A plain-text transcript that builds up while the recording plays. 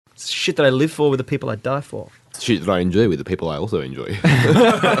shit that I live for with the people I die for. Shit that I enjoy with the people I also enjoy.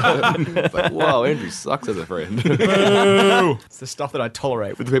 It's like, whoa, Andrew sucks as a friend. It's the stuff that I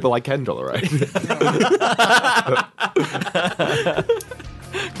tolerate With the people I can tolerate.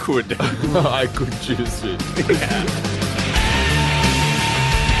 Could. I could choose shit.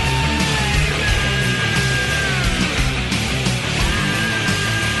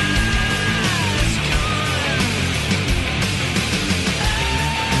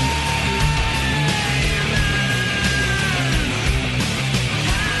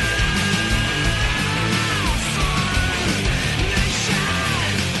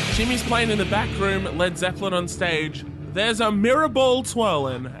 Jimmy's playing in the back room, Led Zeppelin on stage. There's a mirror ball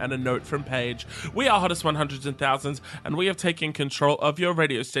twirling and a note from Paige. We are Hottest 100s and Thousands, and we have taken control of your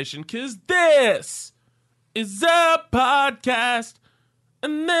radio station because this is a podcast,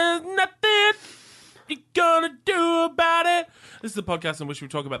 and there's nothing you're gonna do about it. This is a podcast in which we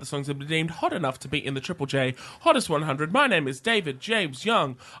talk about the songs that have been deemed hot enough to be in the Triple J Hottest 100. My name is David James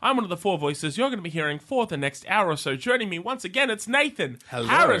Young. I'm one of the four voices you're going to be hearing for the next hour or so. Joining me once again, it's Nathan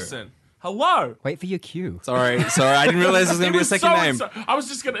Harrison. Hello. Wait for your cue. Sorry, I didn't realize there was going to be a second name. I was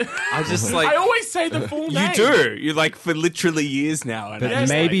just going to... I just like... I always say the full name. You do. You like for literally years now. And But Yes,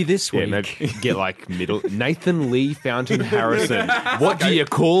 maybe like- this Yeah, week. maybe get like middle Nathan Lee Fountain Harrison. What do you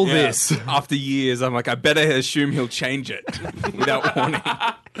call Yeah. this? After years, I'm like, I better assume he'll change it without warning.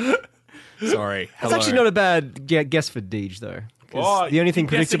 Sorry. It's Hello. actually not a bad guess for Deej, though. 'Cause Oh, the only thing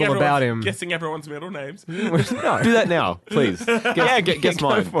guessing predictable about everyone's- him... Guessing everyone's middle names. Do that now, please. Guess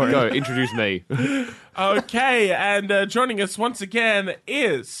mine. Go, introduce me. Okay, and joining us once again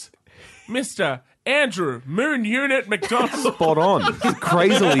is Mr. Andrew Moon Unit McDonald Spot on.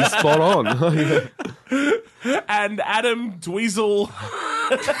 Crazily spot on. and Adam Dweezil.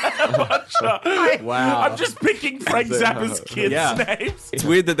 Wow. I'm just picking Frank Zappa's kids' Yeah. names. It's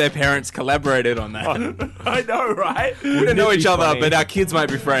weird that their parents collaborated on that. I know, right? We don't know each other, funny? but our kids might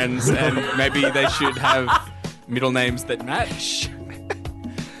be friends, and maybe they should have middle names that match.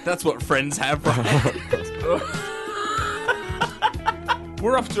 That's what friends have, right?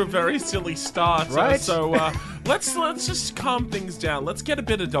 We're off to a very silly start, Right? so let's just calm things down. Let's get a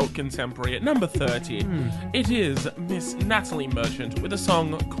bit adult contemporary. At number 30, it is Miss Natalie Merchant with a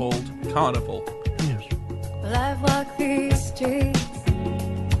song called Carnival. Well, I've walked these streets,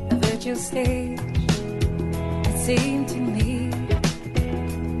 a virtual stage, it seemed to me.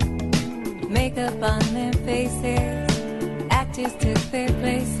 Makeup on their faces, actors took their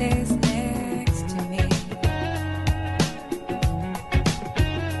places next to me.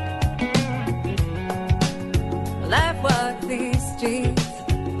 Well, I've walked these streets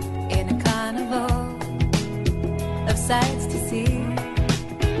in a carnival of sights to see.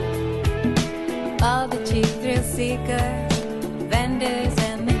 All the cheap thrill seekers, vendors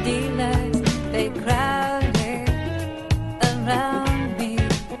and the dealers, they crowded around me.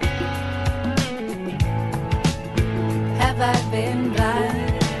 Have I been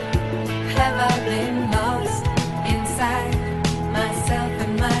blind? Have I been lost inside myself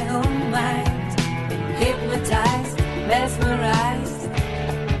and my own mind? Been hypnotized, mesmerized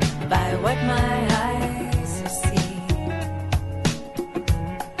by what my eyes have seen.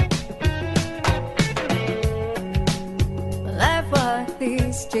 Well, I've walked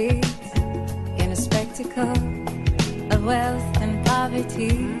these streets in a spectacle of wealth and poverty.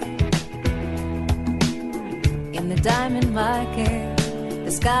 In the diamond market,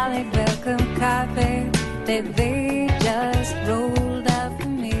 the scarlet welcome carpet that they just rolled out for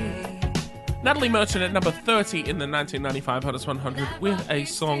me. Natalie Merchant at number 30 in the 1995 Hottest 100 with a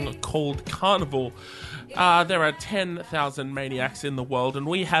song called Carnival. There are 10,000 maniacs in the world, and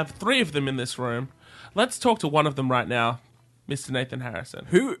we have 3 of them in this room. Let's talk to one of them right now, Mr. Nathan Harrison.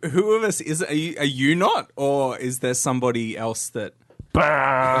 Who of us is? Are you not, or is there somebody else that?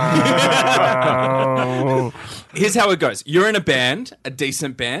 Here's how it goes. You're in a band, a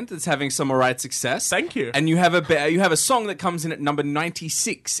decent band that's having some alright success. Thank you. And you have a song that comes in at number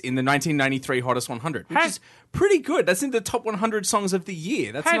 96 in the 1993 Hottest 100, which Hey. is pretty good. That's in the top 100 songs of the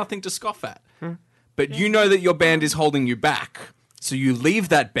year. That's Hey. nothing to scoff at. But you know that your band is holding you back, so you leave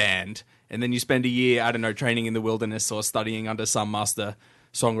that band, and then you spend a year, I don't know, training in the wilderness or studying under some master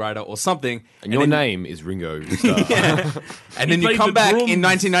songwriter or something. And your then- name is Ringo Starr. And then you played come the back drums. in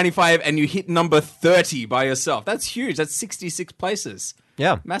 1995 and you hit number 30 by yourself. That's huge. That's 66 places.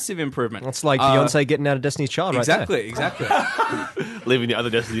 Yeah. Massive improvement. It's like Beyonce getting out of Destiny's Child Exactly, exactly. Leaving the other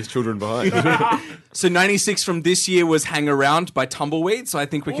Destiny's Children behind. So 96 from this year was Hang Around by Tumbleweed. So I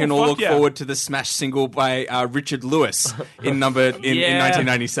think we can all fuck look yeah. forward to the smash single by Richard Lewis in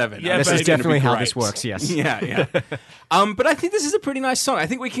 1997. Yeah, This but is it's gonna definitely be how great. this works, yes. Yeah. But I think this is a pretty nice song. I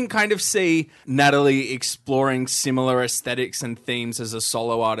think we can kind of see Natalie exploring similar aesthetics and themes as a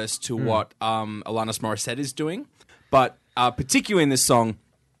solo artist to what Alanis Morissette is doing. But particularly in this song,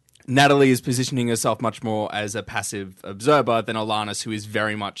 Natalie is positioning herself much more as a passive observer than Alanis, who is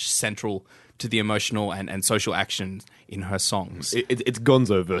very much central to the emotional and social actions in her songs. It's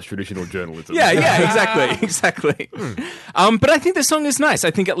Gonzo versus traditional journalism. Yeah, exactly. But I think the song is nice.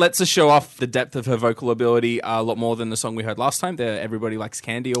 I think it lets us show off the depth of her vocal ability a lot more than the song we heard last time, the Everybody Likes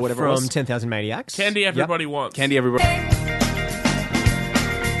Candy or whatever it From was. 10,000 Maniacs. Candy everybody wants. Candy Everybody. Give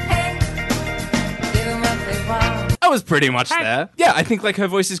 'em what they want. I was pretty much there. Yeah, I think like her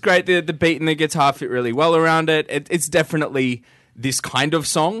voice is great. The beat and the guitar fit really well around it. It's definitely this kind of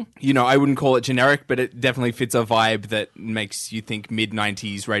song. You know, I wouldn't call it generic, but it definitely fits a vibe that makes you think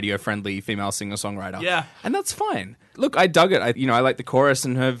mid-90s radio-friendly female singer-songwriter. Yeah. And that's fine. Look, I dug it. I like the chorus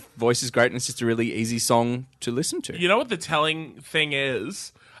and her voice is great and it's just a really easy song to listen to. You know what the telling thing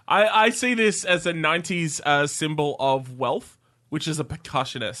is? I see this as a 90s symbol of wealth, which is a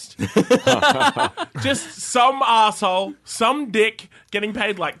percussionist. Just some asshole, some dick getting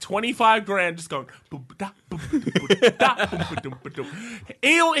paid like 25 grand just going...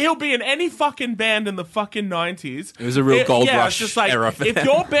 He'll be in any fucking band in the fucking 90s. It was a real gold rush it's just like, era for if them.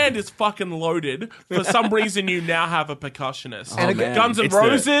 your band is fucking loaded, for some reason you now have a percussionist. Oh, man. Guns N' It's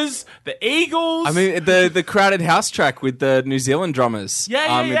Roses, the Eagles. I mean, the Crowded House track with the New Zealand drummers.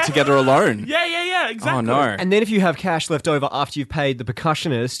 Yeah. Together Alone. Yeah, exactly. Oh, no. And then if you have cash left over after you've paid the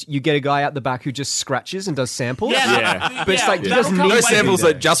percussionist, you get a guy out the back who just scratches and does samples. Yeah. But it's like, he that'll doesn't come need No to later. samples do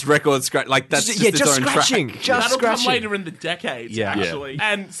that. that just record scratch. Like, that's just its just own scratching. track. Just That'll scratching. come later in the decades, Yeah. actually.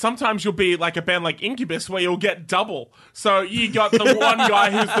 And sometimes you'll be like a band like Incubus where you'll get double. So you got the one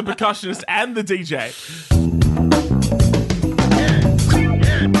guy who's the percussionist and the DJ.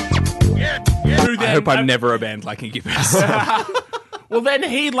 Who I then, hope I'm never a band like Incubus. Well, then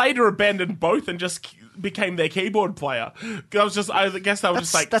he later abandoned both and just became their keyboard player. I guess I was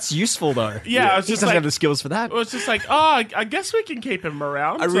just like... That's useful, though. Yeah, I was He just doesn't like... have the skills for that. It was just like, I guess we can keep him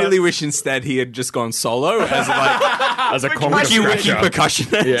around. I really wish instead he had just gone solo as As a comic wiki scratcher.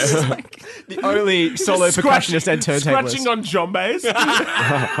 percussionist. Yeah. The only solo percussionist and turntablist. Scratching on djembes.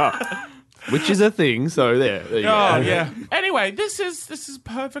 Which is a thing, so there you Oh go. yeah. Anyway, this is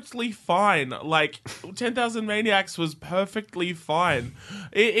perfectly fine. Like 10,000 Maniacs was perfectly fine.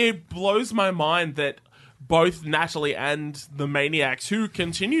 It blows my mind that both Natalie and the Maniacs, who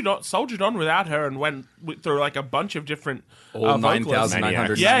soldiered on without her and went through like a bunch of different All vocalists.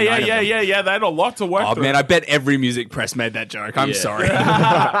 9,900. Yeah. They had a lot to work Oh through. man, I bet every music press made that joke. I'm Yeah. sorry.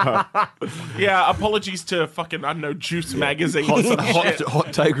 Yeah, apologies to fucking, I don't know, Juice magazine. or some shit.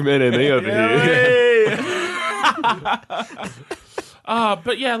 Hot take from NME over here. Hey.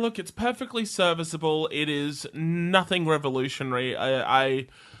 But yeah, look, it's perfectly serviceable. It is nothing revolutionary. I'm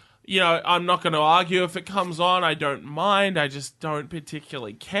not going to argue if it comes on. I don't mind. I just don't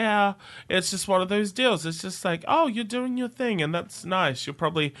particularly care. It's just one of those deals. It's just like, oh, you're doing your thing, and that's nice. You're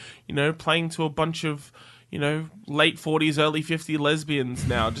probably, playing to a bunch of, late 40s, early 50s lesbians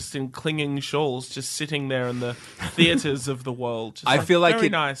now, just in clinging shawls, just sitting there in the theaters of the world. Just I feel like very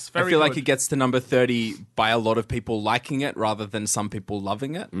it. nice. I Very feel like good. it gets to number 30 by a lot of people liking it rather than some people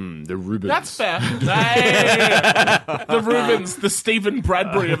loving it. The Rubens. That's fair. Hey! The Rubens, the Stephen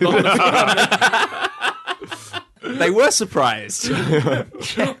Bradbury of the whole They were surprised.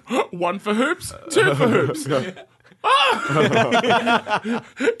 One for hoops, two for hoops.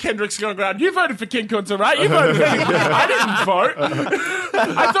 Kendrick's going around. You voted for King Kunta, right? You voted for King Kunta. I didn't vote.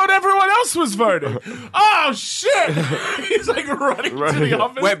 I thought everyone else was voting. Oh shit! He's like running to the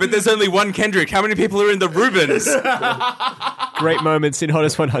office. Wait, but there's only one Kendrick. How many people are in the Rubens? Great moments in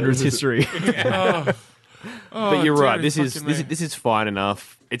Hottest 100's history. But you're right. dear This is fucking this me. is this is fine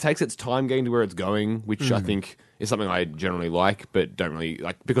enough. It takes its time getting to where it's going, which I think is something I generally like, but don't really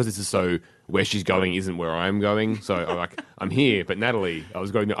like because this is so where she's going isn't where I'm going. So I'm here, but Natalie, I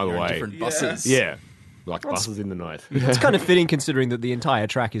was going the other way. Different buses. Yeah, like buses in the night. It's kind of fitting considering that the entire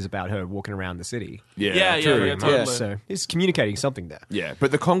track is about her walking around the city. Yeah, true. totally. So he's communicating something there. Yeah,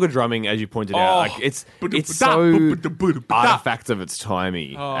 but the conga drumming, as you pointed out, like it's Ba-da-ba-da, so ba-da-ba-da-ba-da. artifacts of its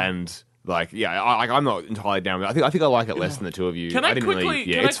timey, and I'm not entirely down with it. I think I like it less than the two of you. Can I didn't quickly really,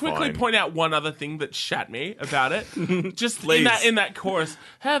 yeah, can I it's quickly fine. point out one other thing that shat me about it? Just Please. in that chorus.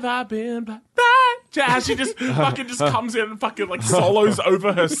 Have I been blind? How she just fucking just comes in and fucking like solos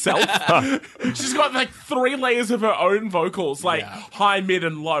over herself. She's got like 3 layers of her own vocals, like high, mid,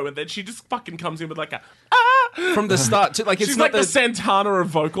 and low, and then she just fucking comes in with like a From the start to like it's she's not like the Santana of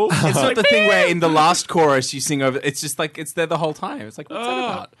vocals. it's not the thing where in the last chorus you sing over. It's just like it's there the whole time. It's like what's that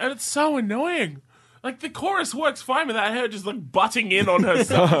about? And it's so annoying. Like the chorus works fine without her just like butting in on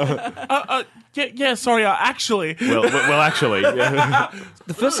herself. Sorry, actually. Well, actually, yeah.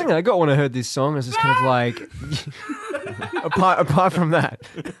 The first thing I got when I heard this song is just kind of like, apart from that,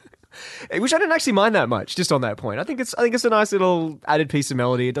 which I didn't actually mind that much. Just on that point, I think it's a nice little added piece of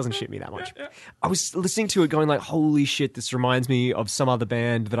melody. It doesn't shit me that much. I was listening to it, going like, holy shit, this reminds me of some other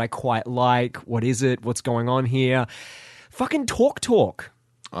band that I quite like. What is it? What's going on here? Fucking Talk.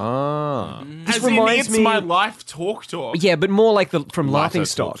 As in, reminds it's me- my life talk. Yeah, but more like from Laughing Latter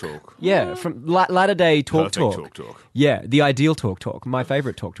Stock. Talk. Yeah, from latter day Talk. Perfect Talk. Yeah, the ideal Talk. My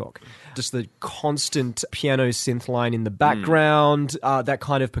favorite Talk. Just the constant piano synth line in the background, that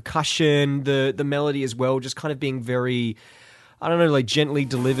kind of percussion, the melody as well, just kind of being very, I don't know, like gently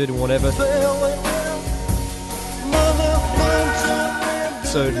delivered and whatever.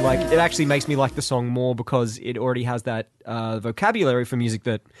 So, like, it actually makes me like the song more because it already has that vocabulary for music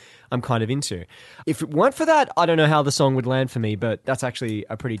that I'm kind of into. If it weren't for that, I don't know how the song would land for me, but that's actually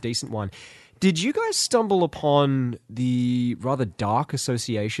a pretty decent one. Did you guys stumble upon the rather dark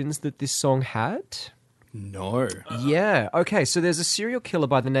associations that this song had? No. Yeah. Okay. So there's a serial killer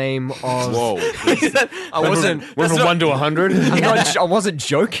by the name of. Whoa. I wasn't. Went from 1 to 100? I wasn't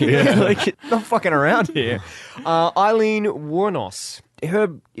joking. Like, not fucking around here. Eileen Wuornos. Her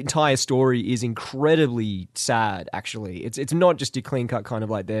entire story is incredibly sad. Actually, it's not just a clean cut kind of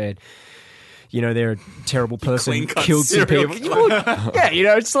like they're a terrible person, clean-cut killed some serial people.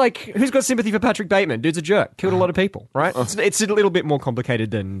 Yeah, it's like, who's got sympathy for Patrick Bateman? Dude's a jerk, killed a lot of people, right? It's a little bit more complicated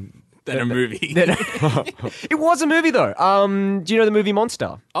than A movie. It was a movie though. Do you know the movie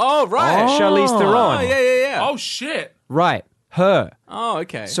Monster? Oh right. Charlize Theron. Oh yeah. Oh shit. Right, her. Oh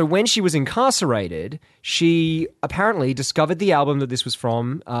okay. So when she was incarcerated, she apparently discovered the album that this was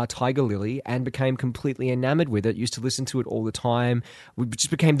from, Tiger Lily, and became completely enamored with it, used to listen to it all the time, just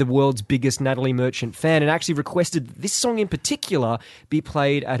became the world's biggest Natalie Merchant fan, and actually requested this song in particular be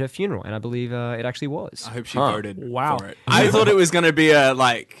played at her funeral, and I believe it actually was. I hope she voted Wow. for it. I thought it was going to be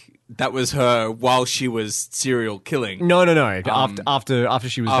that was her while she was serial killing. No. After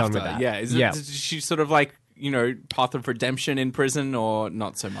she was done with that. Yeah. Is she sort of like, path of redemption in prison or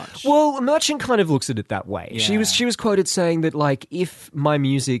not so much? Well, Merchant kind of looks at it that way. Yeah. She was quoted saying that, like, if my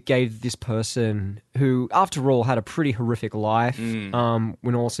music gave this person who, after all, had a pretty horrific life,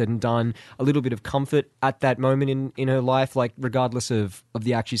 when all said and done, a little bit of comfort at that moment in her life, like, regardless of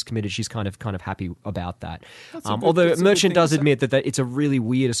the act she's committed, she's kind of happy about that. Although Merchant does admit that it's a really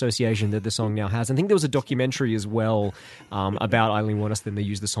weird association that the song now has. I think there was a documentary as well about Eileen Wuornos, then they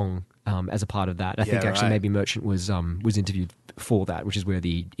used the song as a part of that. I think actually maybe Merchant was interviewed for that, which is where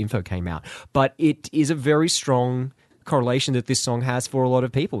the info came out. But it is a very strong correlation that this song has for a lot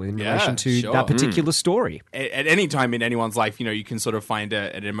of people in relation to that particular story. At any time in anyone's life, you can sort of find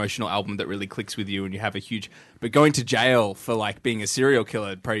an emotional album that really clicks with you and you have a huge... But going to jail for, like, being a serial killer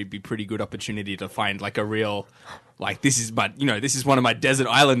would probably be a pretty good opportunity to find, like, a real... Like, this is one of my desert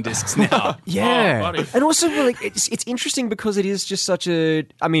island discs now. Yeah. buddy. And also, like, it's interesting because it is just such a...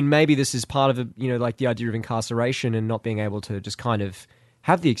 I mean, maybe this is part of, like the idea of incarceration and not being able to just kind of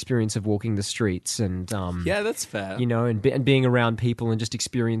have the experience of walking the streets and... Yeah, that's fair. And being around people and just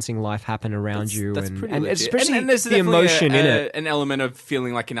experiencing life happen around you. That's and pretty and legit. especially and there's the emotion in it. An element of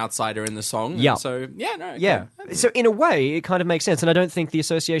feeling like an outsider in the song. Yeah. So, yeah, no. Okay. Yeah. So in a way, it kind of makes sense. And I don't think the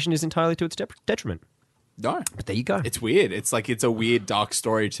association is entirely to its detriment. No. But there you go. It's weird. It's like it's a weird, dark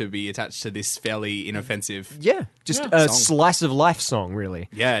story to be attached to this fairly inoffensive... Yeah. Just a song. slice of life song, really,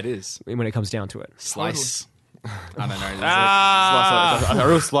 Yeah, it is. when it comes down to it. Slice. I don't know. A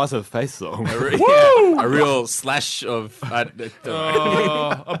real slice of face song. A real slash of... Abort.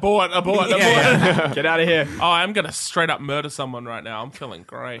 Get out of here. Oh, I'm gonna straight up murder someone right now. I'm feeling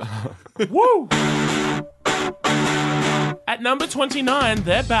great. Woo! At number 29,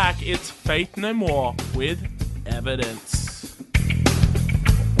 they're back. It's Faith No More with Evidence.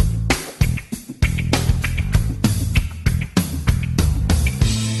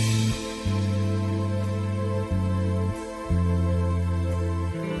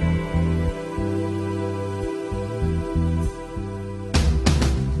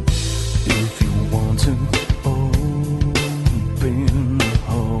 If you want to open the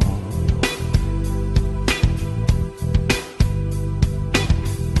hole,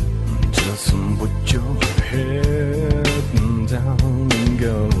 just put your head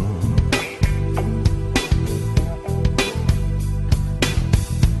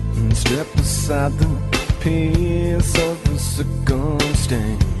inside the piece of a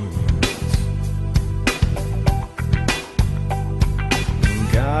circumstance.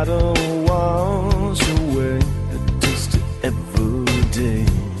 Gotta wash away the dust of evidence.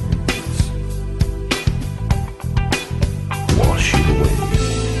 Wash it away.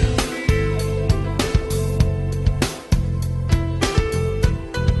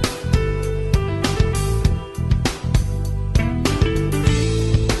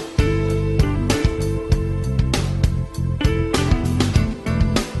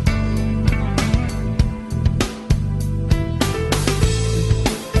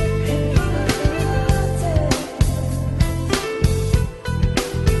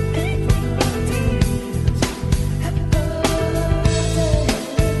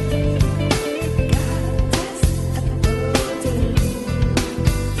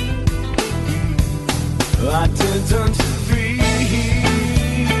 I didn't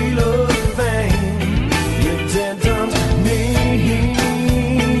feel a thing. You didn't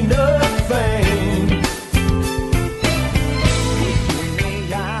mean a thing.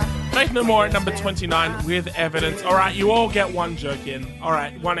 Faith No More at number 29 with Evidence. All right, you all get one joke in. All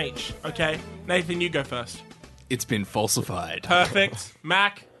right, one each, okay? Nathan, you go first. It's been falsified. Perfect.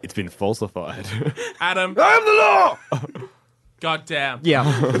 Mac, It's been falsified. Adam. I am the law! God damn. Yeah.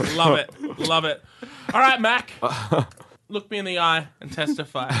 Love it. Love it. All right, Mac. Look me in the eye and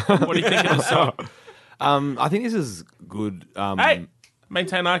testify. What do you think of the song? I think this is good. Hey,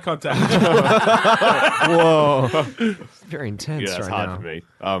 maintain eye contact. Whoa. It's very intense Yeah, that's right hard now.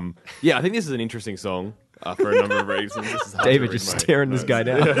 for me. Yeah, I think this is an interesting song for a number of reasons. This is hard David to read just my staring this notes. guy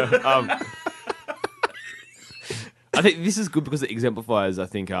down. I think this is good because it exemplifies, I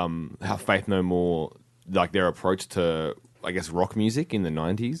think, how Faith No More, like their approach to, I guess, rock music in the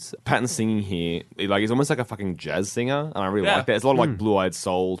 90s. Patton's singing here, he's almost like a fucking jazz singer, and I really Yeah. like that. There's a lot of like blue-eyed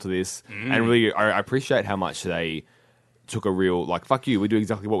soul to this, and really, I appreciate how much they took a real, like, fuck you, we do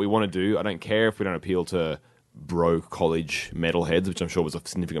exactly what we want to do. I don't care if we don't appeal to bro college metalheads, which I'm sure was a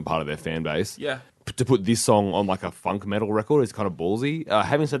significant part of their fan base. Yeah. To put this song on like a funk metal record is kind of ballsy.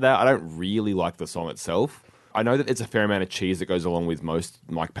 Having said that, I don't really like the song itself. I know that it's a fair amount of cheese that goes along with most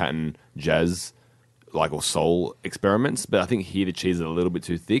Mike Patton jazz, like, or soul experiments, but I think here the cheese is a little bit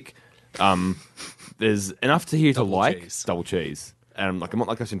too thick. There's enough to here to like cheese. double cheese. And like, I'm not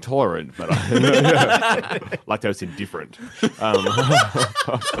lactose intolerant, but lactose indifferent.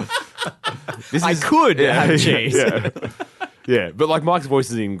 I could have cheese. Yeah, but like Mike's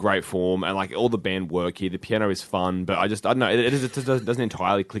voice is in great form, and like all the band work here. The piano is fun, but I don't know. It just doesn't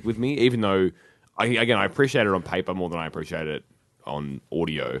entirely click with me. Even though, I appreciate it on paper more than I appreciate it on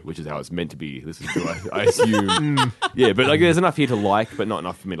audio, which is how it's meant to be listened to. I assume. Yeah, but like there's enough here to like, but not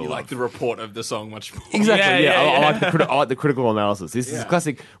enough for me to You love. like the report of the song much more. Exactly. Yeah, Yeah, yeah, I like the critical analysis. This is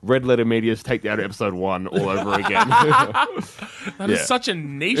classic Red Letter Media's Take Down Episode 1 all over again. That is such a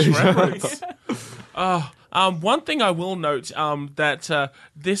niche reference. One thing I will note that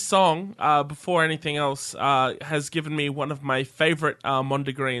this song, before anything else, has given me one of my favorite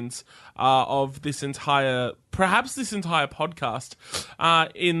Mondegreens of this entire podcast.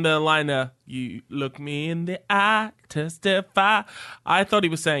 In the liner, "You look me in the eye, testify." I thought he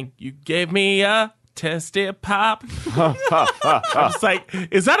was saying, "You gave me a testy pop." I was like,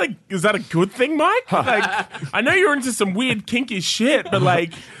 is that a good thing, Mike? Like, I know you're into some weird kinky shit, but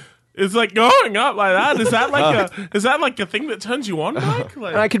like, it's like going up like that. Is that like a thing that turns you on, Mike?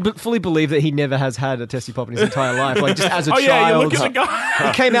 Like, And I could fully believe that he never has had a testy pop in his entire life. Like, just as a oh child. yeah, you look at the guy.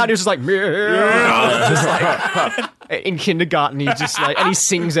 He came out and he was just like, just like in kindergarten, he just like, and he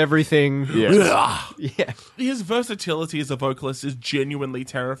sings everything. Yeah. Yeah. His versatility as a vocalist is genuinely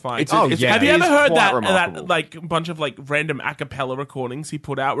terrifying. It's- yeah. Have you it ever is heard quite that remarkable. like bunch of like random a cappella recordings he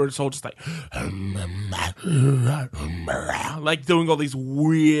put out where it's all just like doing all these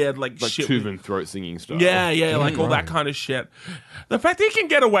weird like shit. tube and throat singing stuff. Yeah, like all that kind of shit. The fact that he can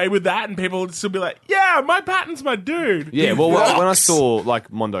get away with that and people would still be like, yeah, Mike Patton's my dude. Yeah, well, when I saw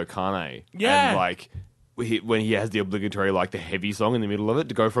like Mondo Cane, Yeah. and like when he has the obligatory like the heavy song in the middle of it,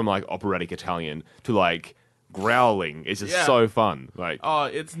 to go from like operatic Italian to like growling, it's just Yeah. so fun. Like, Oh,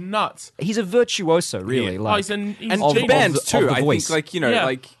 it's nuts. He's a virtuoso, really. Yeah. Like, He's And Of- the of bands the- of too. the I voice. think, like, you know, Yeah.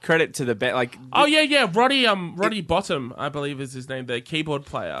 like credit to the band. Like, Oh yeah. Roddy Bottom, I believe is his name, the keyboard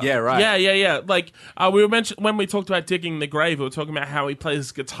player. Yeah, right. Yeah. Like we were mentioned when we talked about Digging the Grave, we were talking about how he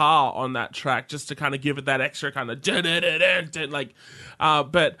plays guitar on that track just to kind of give it that extra kind of like.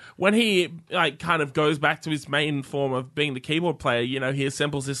 But when he like kind of goes back to his main form of being the keyboard player, you know, he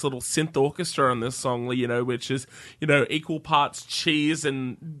assembles this little synth orchestra on this song, you know, which is, equal parts cheese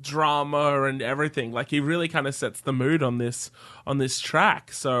and drama and everything. Like, he really kind of sets the mood on this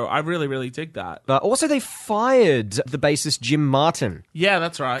track. So I really, really dig that. Also, they fired the bassist Jim Martin Yeah,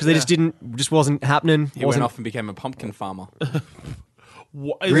 that's right. because they just wasn't happening. He went off and became a pumpkin farmer.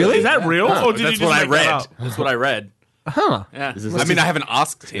 Really? Is that real? Or did That's you what just I make that read. up? That's what I read. Huh. Yeah. this I mean, I haven't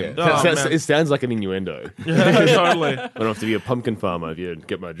asked him. Oh, man. It sounds like an innuendo. Totally. I don't have to be a pumpkin farmer if you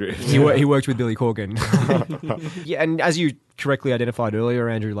get my drift. He worked with Billy Corgan. Yeah, and as you correctly identified earlier,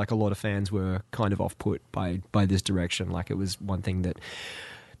 Andrew, like a lot of fans were kind of off-put by this direction. Like it was one thing that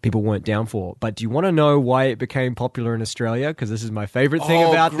people weren't down for. But do you want to know why it became popular in Australia? Because this is my favorite thing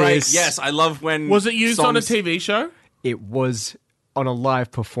about great. this. Yes, I love when Was it used on a songs- TV show? It was on a live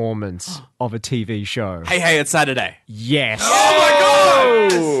performance of a TV show. Hey, it's Saturday. Yes.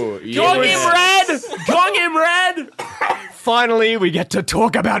 Oh, Gong him red! Gong him red! Finally, we get to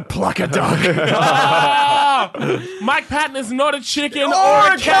talk about Pluck a Duck. Mike Patton is not a chicken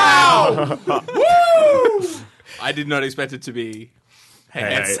or a cow! I did not expect it to be.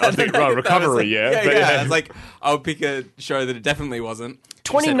 Hey, I was thinking, right, recovery, yeah. But I was like, I'll pick a show that it definitely wasn't.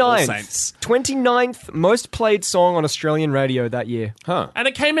 You said All 29th. Saints. 29th most played song on Australian radio that year. Huh. And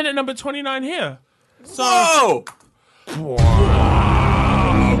it came in at number 29 here. So, Whoa!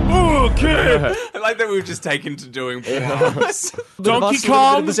 Okay. I like that we've just taken to doing props. Donkey Bit of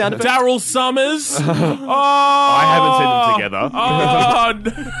Kong, the sound effect. Daryl Summers. I haven't seen them together.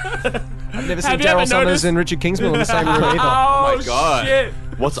 I've never seen Have you ever Daryl Summers noticed- and Richard Kingsmill in the same room either. Oh, my God. shit.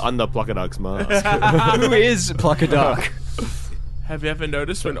 What's under Pluck a Duck's mask? Who is Pluck a Duck? Have you ever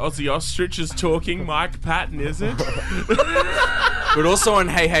noticed when Ozzy Ostrich is talking, Mike Patton isn't? But also on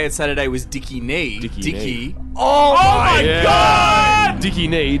Hey, It's Saturday was Dickie Nee. Dickie Oh, my God! Dickie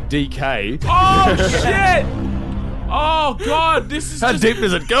Nee, DK. Oh, shit! Oh, God, this is How just... deep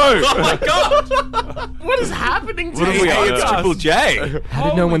does it go? Oh my God! What is happening to What have you? we Hey, got? it's Triple J. how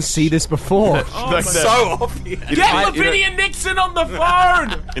did no one see this before? Like So obvious. Get Lavinia Nixon on the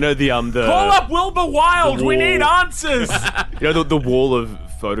phone! You know the Call up Wilbur Wilde, we wall. need answers! You know the wall of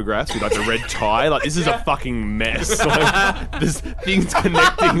photographs with like the red tie. Like this is a fucking mess. Like there's things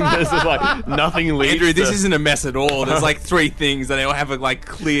connecting. There's like nothing leads. Andrew, this to- isn't a mess at all. There's like three things that they all have a like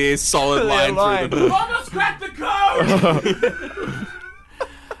clear, solid line through them. Almost cracked the code!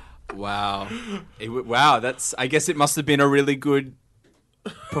 Wow. Wow, that's. I guess it must have been a really good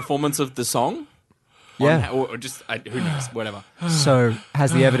performance of the song. Yeah. Or just, who knows, whatever. So,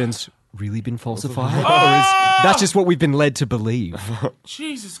 has the evidence really been falsified? Or is that just what we've been led to believe?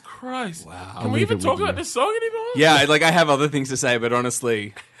 Jesus Christ. Wow. I'll Can we leave even it talk with about you. this song anymore? Yeah, like I have other things to say, but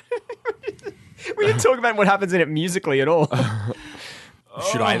honestly, We didn't talk about what happens in it musically at all.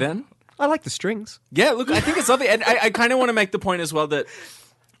 should I then? I like the strings. Yeah, look, I think it's lovely. And I kind of want to make the point as well that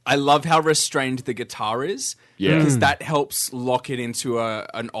I love how restrained the guitar is. Yeah. Because that helps lock it into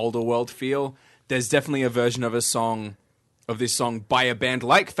an older world feel. There's definitely a version of this song by a band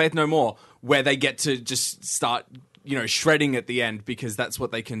like Faith No More where they get to just start, shredding at the end because that's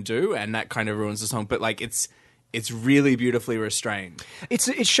what they can do, and that kind of ruins the song. But like it's really beautifully restrained.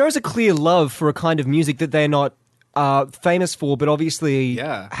 It shows a clear love for a kind of music that they're not famous for, but obviously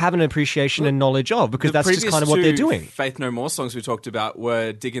have an appreciation and knowledge of, because that's just kind of what they're doing. Faith No More songs we talked about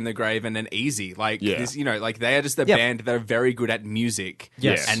were Dig in the Grave and then Easy. Like, Yeah. this, like they are just a Yep. band that are very good at music.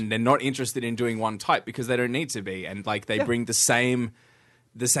 Yes. And they're not interested in doing one type because they don't need to be. And like they bring the same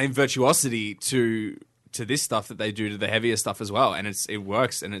virtuosity to this stuff that they do to the heavier stuff as well. And it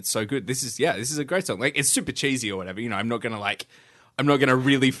works and it's so good. This is a great song. Like, it's super cheesy or whatever. I'm not gonna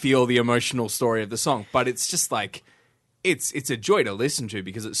really feel the emotional story of the song, but it's just like it's a joy to listen to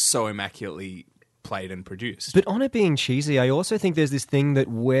because it's so immaculately played and produced. But on it being cheesy, I also think there's this thing that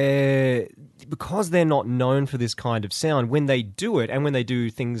because they're not known for this kind of sound, when they do it, and when they do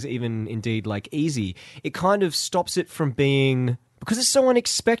things even indeed like Easy, it kind of stops it from being, because it's so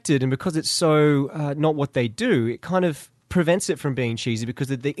unexpected and because it's so not what they do, it kind of prevents it from being cheesy because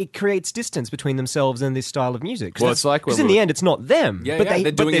it creates distance between themselves and this style of music. Well, it's like when because in the end, it's not them, Yeah, but yeah,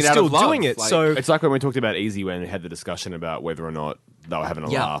 they're doing they're it out still of love, doing it. like- So It's like when we talked about Easy when we had the discussion about whether or not they were having a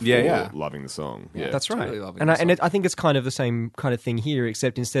laugh or loving the song. Yeah, that's right. really loving And the song. I think it's kind of the same kind of thing here,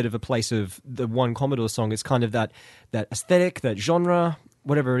 except instead of a place of the one Commodore song, it's kind of that aesthetic, that genre,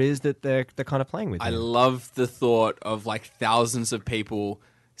 whatever it is that they're kind of playing with. I here. love the thought of like thousands of people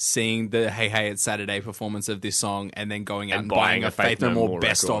seeing the Hey It's Saturday performance of this song and then going out and buying a Faith No More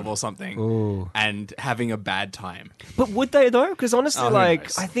best record. of or something and having a bad time. But would they though? Because honestly, Oh, who like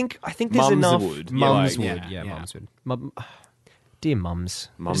knows? I think there's Mums enough. would. Yeah, Mums like- would. yeah. Mums would. Dear mums,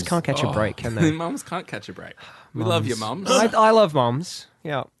 they Mums. just can't catch a break, can they? Mums can't catch a break. We love your mums. I love mums.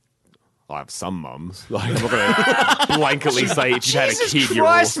 Yeah. I have some mums. Like, I'm not going to blanketly say if you had a Jesus kid, you're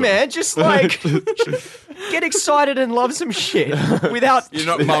Christ, awesome. man! Just like get excited and love some shit without You're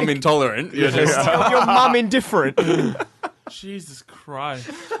not mum intolerant. You're just your mum indifferent. Jesus Christ.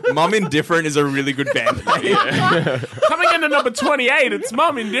 Mum Indifferent is a really good band name. Coming in at number 28, it's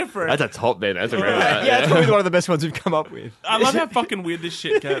Mum Indifferent. That's a top band. That's a great Yeah, it's probably one of the best ones we've come up with. I love how fucking weird this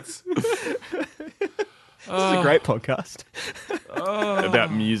shit gets. This is a great podcast.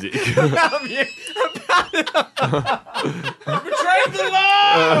 about music. Betrayed the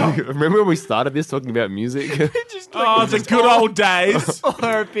law! Remember when we started this talking about music? Oh, the good old days. All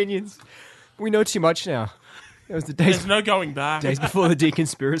our opinions. We know too much now. It was the days, There's no going back. days before the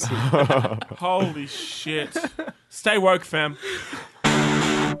deconspiracy. Holy shit. Stay woke, fam.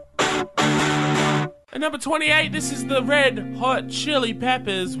 At number 28, this is the Red Hot Chili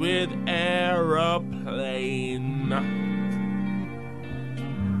Peppers with Aeroplane.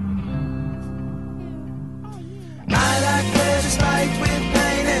 I like pleasure spiked with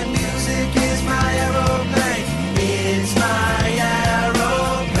pain, and music is my aeroplane. It's my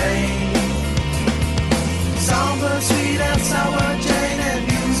aeroplane. Songbird sweet and sour Jane, and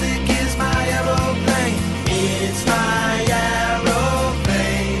music is my aeroplane. It's my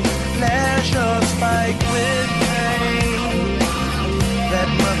aeroplane. Pleasure spiked with pain. That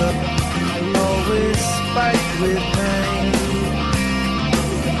mother always spiked with pain.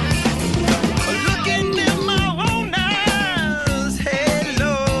 Look into my own eyes, hey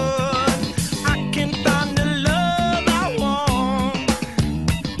Lord, I can find the love I want.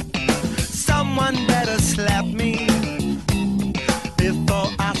 Someone better slap me before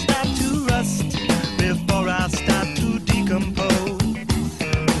I start to rust, before I start to decompose.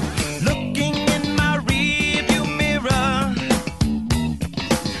 Looking in my rearview mirror,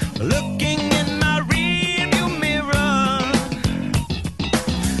 looking in my rearview mirror,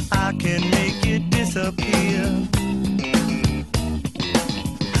 I can make it disappear.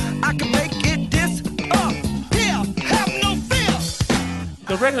 I can make it disappear. Have no fear.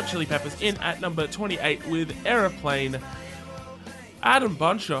 The Red Hot Chili Peppers in at number 28 with Aeroplane. Adam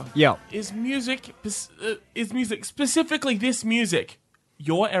Buncher. Yeah. Is music specifically this music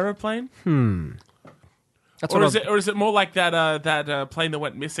your aeroplane? That's Or what is it more like that plane that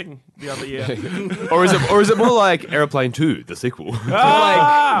went missing the other year? or is it more like Airplane 2, the sequel?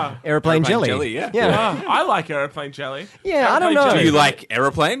 Ah! airplane jelly. jelly, yeah. Yeah. Ah, I like aeroplane jelly. Yeah, I don't Aeroplane know. Do jelly. you like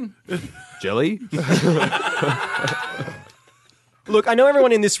Aeroplane? Jelly? Look, I know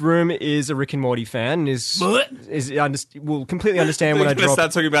everyone in this room is a Rick and Morty fan and will completely understand when I We're going to drop.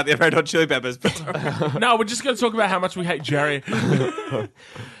 start talking about the Red Hot Chili Peppers. But No, we're just going to talk about how much we hate Jerry.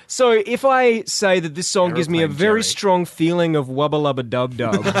 So if I say that this song gives me a Aeroplane very Jerry. strong feeling of wubba lubba dub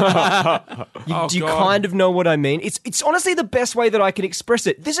dub, do you God. kind of know what I mean? It's honestly the best way that I can express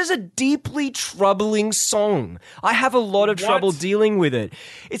it. This is a deeply troubling song. I have a lot of trouble dealing with it.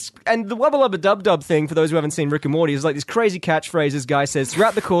 And the wubba lubba dub dub thing, for those who haven't seen Rick and Morty, is like this crazy catchphrase this guy says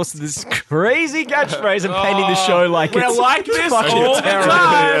throughout the course of this crazy catchphrase and painting the show like We're it's like this fucking all the terrible.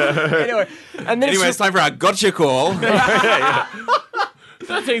 time. Anyway, and then anyway, it's time for our gotcha call.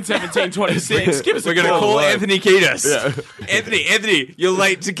 13, 17, 26. Give us We're a going to call. call Anthony Kiedis. Anthony, you're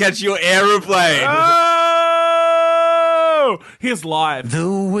late to catch your aeroplane. Oh! Here's live.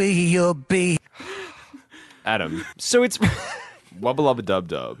 The way you're being. Adam. so it's Wubba Lubba Dub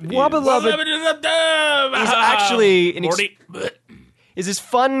Dub. wubba lubba is actually an Morty. is this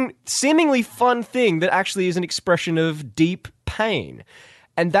fun, seemingly fun thing that actually is an expression of deep pain.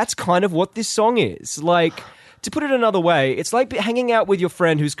 And that's kind of what this song is. Like, to put it another way, it's like hanging out with your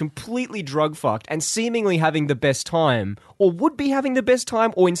friend who's completely drug fucked and seemingly having the best time, or would be having the best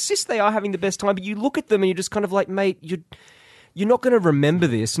time, or insist they are having the best time, but you look at them and you're just kind of like, mate, you're not going to remember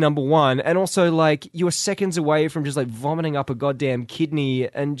this, number one, and also, like, you're seconds away from just, like, vomiting up a goddamn kidney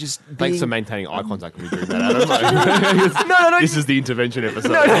and just being... Thanks for maintaining eye contact when you do that, Adam. No. This is the intervention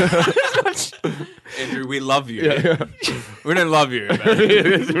episode. Andrew, we love you. We don't love you. Man.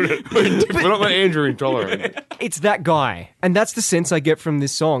 We're not like Andrew intolerant. It's that guy. And that's the sense I get from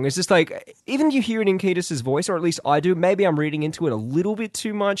this song. It's just like, even you hear it in Kiedis' voice, or at least I do, maybe I'm reading into it a little bit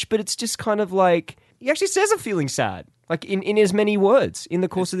too much, but it's just kind of like, he actually says I'm feeling sad. Like, in as many words in the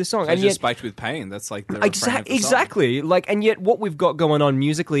course of this song. And And just yet, spiked with pain. That's like the refrain of the song. exactly. Like, and yet what we've got going on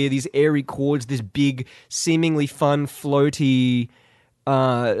musically are these airy chords, this big, seemingly fun, floaty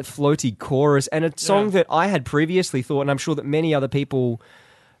chorus, and a song that I had previously thought, and I'm sure that many other people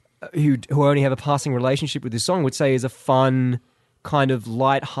who only have a passing relationship with this song would say is a fun, kind of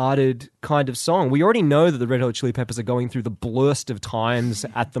light-hearted kind of song. We already know that the Red Hot Chili Peppers are going through the blurst of times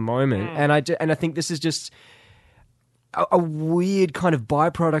at the moment, and I think this is just... a weird kind of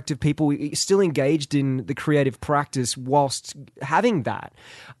byproduct of people still engaged in the creative practice whilst having that.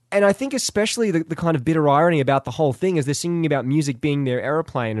 And I think especially the kind of bitter irony about the whole thing is they're singing about music being their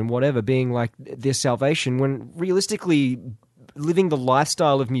aeroplane and whatever, being like their salvation, when realistically living the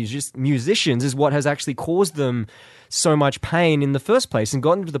lifestyle of musicians is what has actually caused them so much pain in the first place and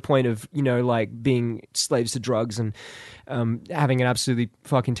gotten to the point of, like being slaves to drugs and having an absolutely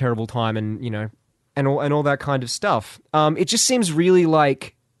fucking terrible time and, and all that kind of stuff. It just seems really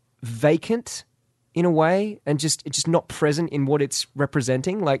like vacant in a way and just not present in what it's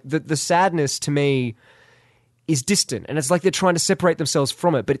representing. Like the sadness to me is distant and it's like they're trying to separate themselves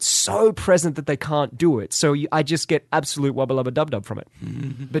from it, but it's so present that they can't do it. So I just get absolute wubba lubba dub dub from it.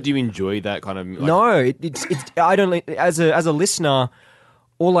 But do you enjoy that kind of? Like... No, it's I don't. As a listener,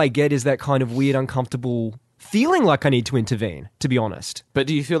 all I get is that kind of weird, uncomfortable feeling like I need to intervene, to be honest. But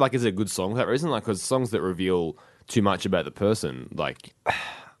do you feel like it's a good song for that reason? Like, because songs that reveal too much about the person, like...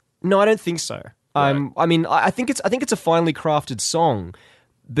 No, I don't think so. Right. I mean, I think it's a finely crafted song,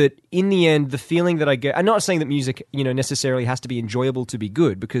 but in the end, the feeling that I get... I'm not saying that music, necessarily has to be enjoyable to be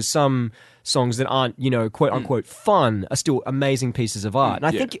good, because some songs that aren't, quote-unquote fun are still amazing pieces of art. And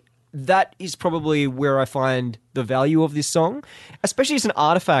I think... that is probably where I find the value of this song, especially as an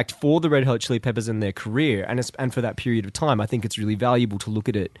artifact for the Red Hot Chili Peppers in their career and for that period of time. I think it's really valuable to look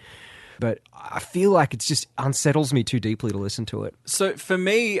at it. But I feel like it just unsettles me too deeply to listen to it. So for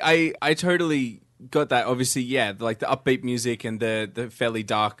me, I totally got that. Obviously, yeah, like the upbeat music and the fairly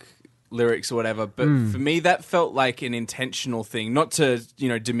dark lyrics or whatever. But for me, that felt like an intentional thing, not to,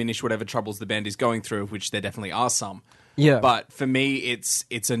 diminish whatever troubles the band is going through, which there definitely are some. Yeah. But for me,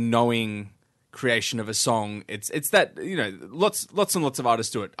 it's a knowing creation of a song. It's that, lots and lots of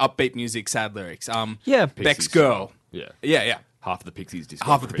artists do it. Upbeat music, sad lyrics. Yeah. Beck's Pixies. Girl. Yeah. Yeah. Half of the Pixies discography.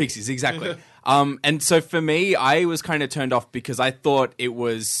 Half of the Pixies, exactly. And so for me, I was kind of turned off because I thought it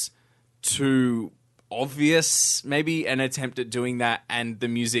was too obvious, maybe, an attempt at doing that. And the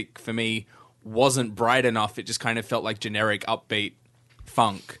music for me wasn't bright enough. It just kind of felt like generic upbeat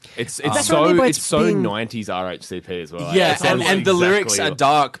funk. It's That's so what I mean by it's it's so being- 90s RHCP as well. Yeah, It sounds and the lyrics exactly are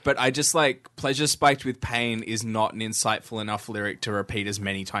dark, but I just like Pleasure Spiked with Pain is not an insightful enough lyric to repeat as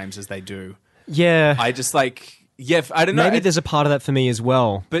many times as they do. Yeah. I just like, I don't know. Maybe there's a part of that for me as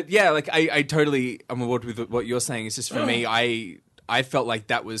well. But yeah, like I totally am on board with what you're saying. It's just for me, I felt like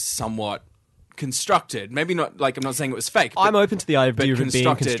that was somewhat constructed. Maybe not, like I'm not saying it was fake. I'm open to the idea but of it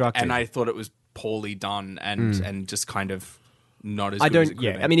being constructed. and I thought it was poorly done and just kind of not as I good as don't. it could Yeah,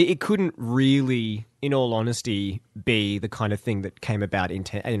 have been. I mean, it couldn't really, in all honesty, be the kind of thing that came about,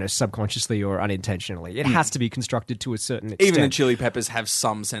 subconsciously or unintentionally. It has to be constructed to a certain extent. Even the Chili Peppers have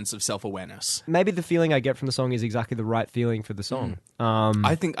some sense of self-awareness. Maybe the feeling I get from the song is exactly the right feeling for the song.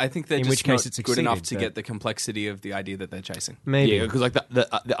 I think they're in just which case not it's good enough to succeeded, get but- the complexity of the idea that they're chasing. Maybe. Yeah, because like the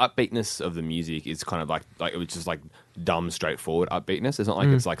upbeatness of the music is kind of like it was just like dumb, straightforward upbeatness. It's not like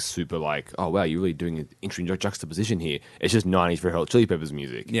it's like super like, oh wow, you're really doing an interesting juxtaposition here. It's just 90s Red Hot Chili Peppers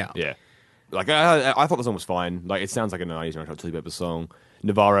music. Yeah. Like I thought the song was fine. Like it sounds like a 90s Red Hot Chili Peppers song.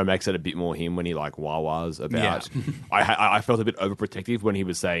 Navarro makes it a bit more him when he like wah-wahs about. Yeah. I felt a bit overprotective when he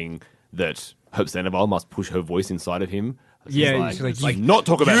was saying that Hope Sandoval must push her voice inside of him. Yeah, He's it's like not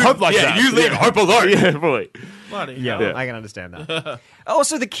talk about Hope like that. you leave Hope alone. Yeah, fully. Bloody Yeah, hell. I can understand that.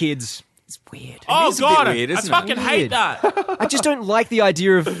 Also, the kids. It's weird. Oh, is a bit God. weird, I isn't it? fucking hate Weird. that. I just don't like the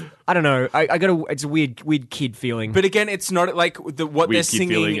idea of. I don't know. It's a weird kid feeling. But again, it's not like what they're Weird kid singing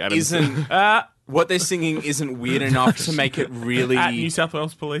feeling, Adams. isn't. What they're singing isn't weird enough to make it really At New South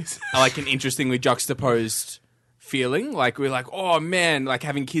Wales Police. like an interestingly juxtaposed feeling. Like we're like, oh man, like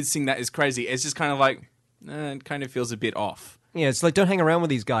having kids sing that is crazy. It's just kind of like, it kind of feels a bit off. Yeah, it's like, don't hang around with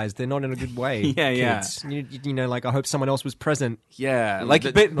these guys. They're not in a good way. Yeah. kids. Like, I hope someone else was present. Yeah, like,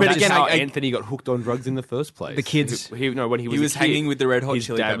 But but that's again, how I, Anthony got hooked on drugs in the first place. The kids. when he was, he was a kid, hanging with the Red Hot his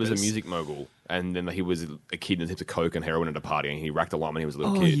Chili dad Peppers. was a music mogul, and then he was a kid and heaps of coke and heroin at a party, and he racked a lung when he was a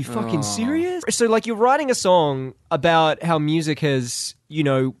little Oh, kid. you fucking serious? So, like, you're writing a song about how music has,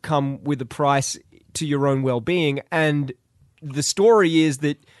 come with a price to your own well-being, and the story is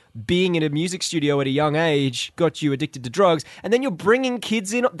that being in a music studio at a young age got you addicted to drugs, and then you're bringing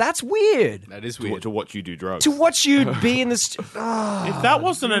kids in. That's weird. that is to, weird. to watch you do drugs. To watch you be in this. If that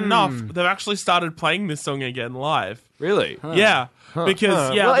wasn't enough, they've actually started playing this song again live. Really? Yeah.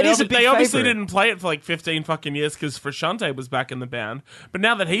 Because, Well, it they, is a big they obviously favourite. didn't play it for like 15 fucking years because Frusciante was back in the band. But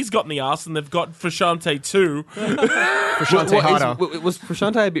now that he's got in the arse and they've got Frusciante too. Frusciante harder. Was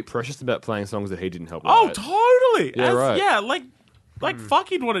Frusciante a bit precious about playing songs that he didn't help Oh, write? totally. Yeah, right. Yeah, like fuck,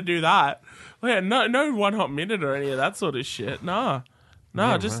 he'd want to do that. Yeah, no 1 hot minute or any of that sort of shit. Nah.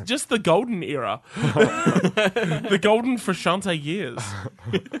 No, just the golden era. The golden Frusciante years.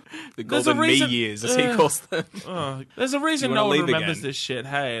 The golden me years, as he calls them. There's a reason You no wanna one leave remembers again? this shit.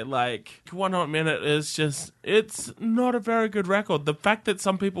 Hey, like, One Hot Minute is just, it's not a very good record. The fact that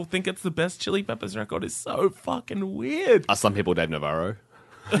some people think it's the best Chili Peppers record is so fucking weird. Are some people Dave Navarro?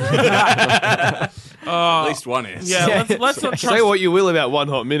 At least one is. Yeah, let's not Say trust. what you will about One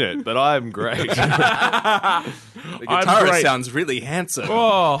Hot Minute, but I'm great. The I'm guitarist great. sounds really handsome.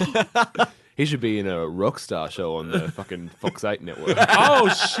 Oh, He should be in a rock star show on the fucking Fox 8 network. oh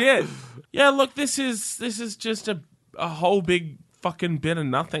shit. Yeah, look, this is just a whole big fucking bit of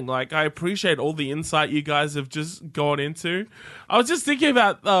nothing. Like, I appreciate all the insight you guys have just gone into. I was just thinking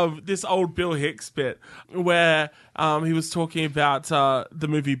about this old Bill Hicks bit where he was talking about the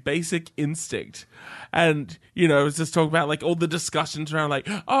movie Basic Instinct. And, you know, it was just talking about, like, all the discussions around, like,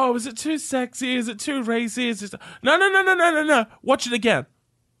 oh, is it too sexy? Is it too racy? Is it... No. Watch it again.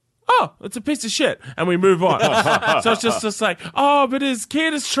 Oh, it's a piece of shit. And we move on. So it's just like, oh, but his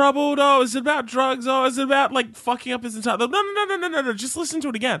kid is troubled. Oh, is it about drugs? Oh, is it about, like, fucking up his entire... No. Just listen to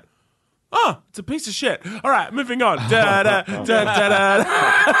it again. Oh, it's a piece of shit. All right, moving on. I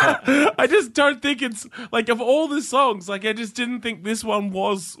just don't think it's, like, of all the songs, like, I just didn't think this one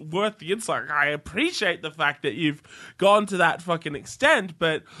was worth the insight. I appreciate the fact that you've gone to that fucking extent,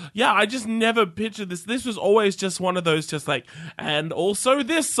 but yeah, I just never pictured this. This was always just one of those just like, and also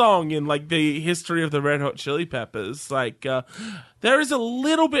this song in, like, the history of the Red Hot Chili Peppers. Like, there is a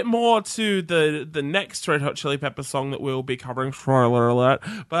little bit more to the next Red Hot Chili Peppers song that we'll be covering, spoiler alert,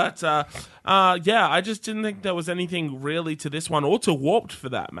 but yeah, I just didn't think there was anything really to this one, or to Warped for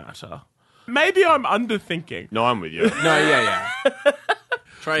that matter. Maybe I'm underthinking. No, I'm with you. No, yeah.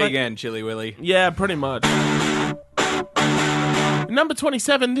 Try again, Chili Willy. Yeah, pretty much. Number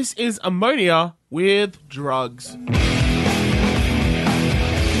 27, this is Ammonia with Drugs.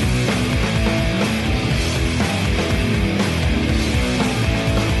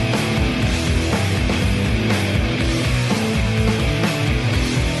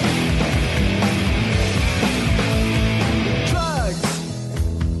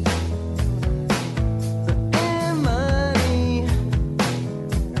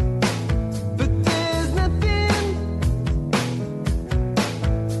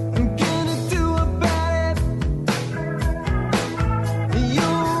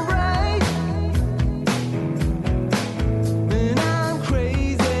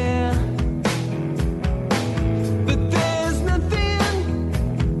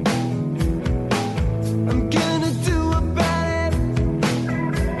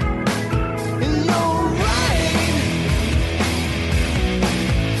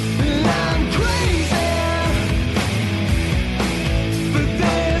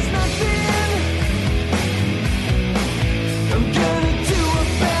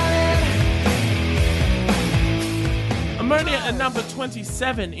 At number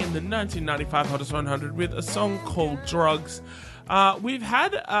 27 in the 1995 Hottest 100 with a song called Drugs. We've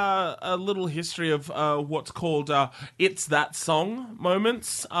had a little history of what's called It's That Song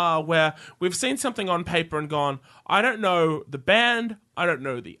moments, where we've seen something on paper and gone, I don't know the band, I don't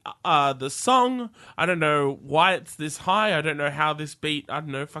know the song, I don't know why it's this high, I don't know how this beat, I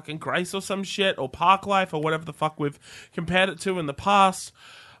don't know, fucking Grace or some shit, or Park Life, or whatever the fuck we've compared it to in the past.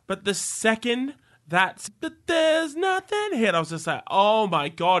 But the second but there's nothing hit, I was just like, oh my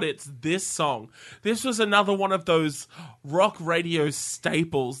god, it's this song. This was another one of those rock radio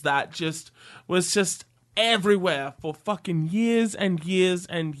staples that just was just everywhere for fucking years and years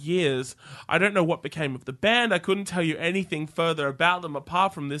and years. I don't know what became of the band. I couldn't tell you anything further about them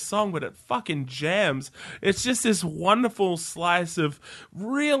apart from this song, but it fucking jams. It's just this wonderful slice of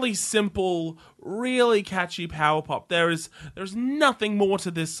really simple, really catchy power pop. There's nothing more to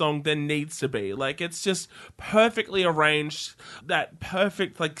this song than needs to be. Like, it's just perfectly arranged, that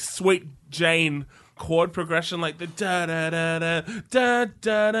perfect, like, Sweet Jane chord progression, like the da da da da da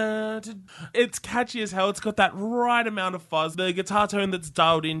da da. It's catchy as hell. It's got that right amount of fuzz. The guitar tone that's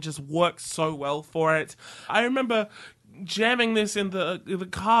dialed in just works so well for it. I remember jamming this in the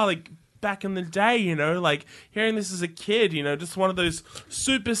car, like, back in the day, you know, like hearing this as a kid, you know, just one of those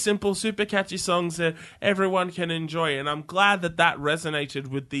super simple, super catchy songs that everyone can enjoy. And I'm glad that resonated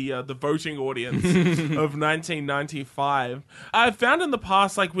with the voting audience of 1995. I've found in the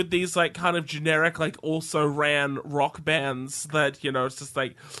past, like with these like kind of generic, like also ran rock bands that, you know, it's just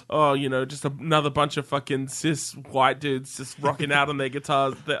like, oh, you know, just another bunch of fucking cis white dudes just rocking out on their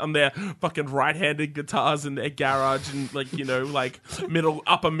guitars, on their fucking right-handed guitars in their garage, and like, you know, like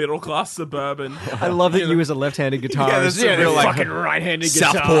upper middle class suburban. I love that you as a left-handed guitarist. that's a real, like, fucking right-handed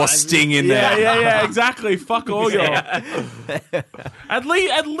guitar. Southpaw sting in there. Yeah, exactly. Fuck all y'all. At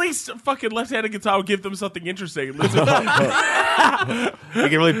least fucking left-handed guitar will give them something interesting. You can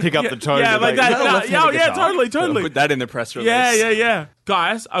really pick up the tone. Yeah, of, like that. left-handed Yeah, guitar. totally. Put that in the press release. Yeah.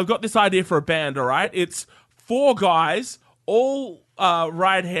 Guys, I've got this idea for a band, all right? It's 4 guys, all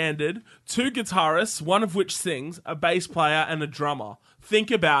right-handed, 2 guitarists, one of which sings, a bass player, and a drummer.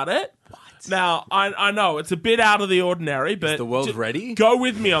 Think about it. Now, I know it's a bit out of the ordinary, but... Is the world ready? Go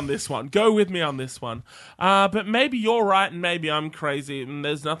with me on this one. But maybe you're right and maybe I'm crazy and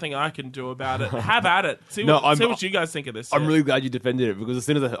there's nothing I can do about it. Have at it. See what you guys think of this. I'm really glad you defended it because as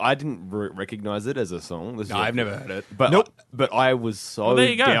soon as I didn't recognize it as a song. No, I've never heard it. But but I was so there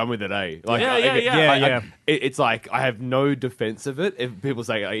you go. down with it, eh? Like, Yeah. It's like I have no defense of it. If people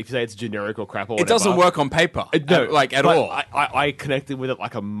say if you say it's generic or crap or whatever, It doesn't work on paper. No, at but all. I connected with it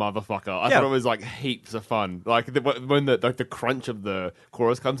like a motherfucker. I thought it was like heaps of fun. Like when the crunch of the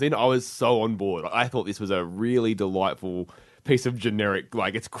chorus comes in, I was so on board. I thought this was a really delightful piece of generic,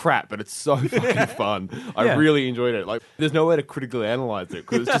 like it's crap, but it's so fucking fun. I really enjoyed it. Like there's no way to critically analyze it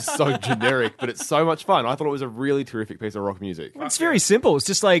because it's just so generic, but it's so much fun. I thought it was a really terrific piece of rock music. It's very simple. It's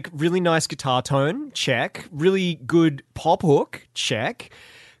just like really nice guitar tone, check. Really good pop hook, check.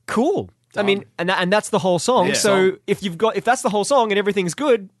 Cool. I mean, and that's the whole song. Yeah. So if that's the whole song and everything's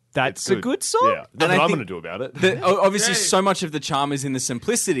good, that's a good song. Yeah, that's And what I I'm think going to do about it. Obviously, so much of the charm is in the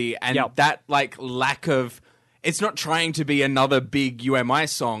simplicity and that like lack of. It's not trying to be another big UMI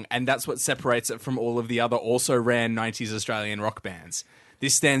song, and that's what separates it from all of the other also ran 90s Australian rock bands.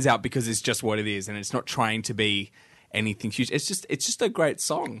 This stands out because it's just what it is, and it's not trying to be anything huge. It's just a great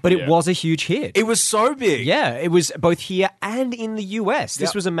song. But it was a huge hit. It was so big. Yeah, it was both here and in the US.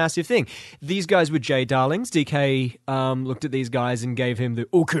 This was a massive thing. These guys were Jay Darlings. DK looked at these guys and gave him the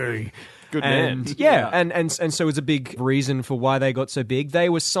okay. Good man. And so it was a big reason for why they got so big. They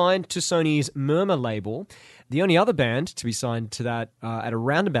were signed to Sony's Murmur label. The only other band to be signed to that at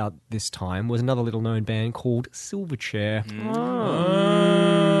around about this time was another little-known band called Silverchair.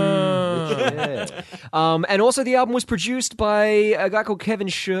 And also the album was produced by a guy called Kevin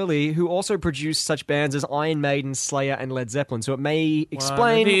Shirley, who also produced such bands as Iron Maiden, Slayer, and Led Zeppelin. So it may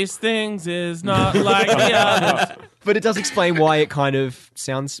explain... One of these things is not like the others. But it does explain why it kind of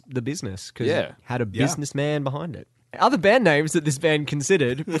sounds the business, because it had a Yeah. businessman behind it. Other band names that this band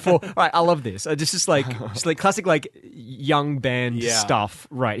considered for... Right, I love this. Just like classic like young band stuff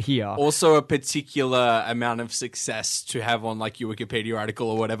right here. Also a particular amount of success to have on like your Wikipedia article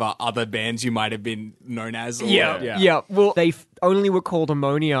or whatever other bands you might have been known as. Or, Yeah. Well, they only were called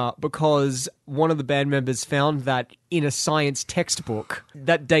Ammonia because one of the band members found that in a science textbook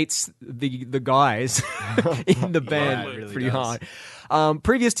that dates the guys in the band it really pretty does. hard.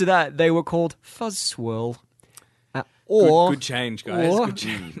 Previous to that, they were called Fuzz Swirl. Or Good change, guys. or Good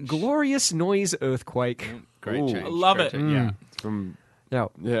change. Glorious Noise Earthquake. Great change. I love Great it. change. Yeah. From No,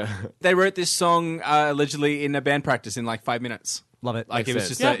 They wrote this song allegedly in a band practice in like 5 minutes. love it. Like it was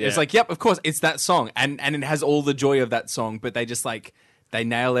sense. just it's like, yep, of course, it's that song. And it has all the joy of that song, but they just like they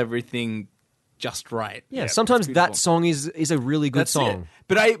nail everything just right. Yeah, it's sometimes beautiful. that song is a really good That's song.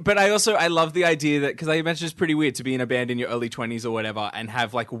 it. But I also love the idea that because I imagine it's pretty weird to be in a band in your early 20s or whatever and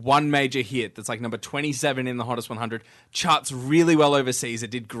have like one major hit that's like number 27 in the Hottest 100, charts really well overseas.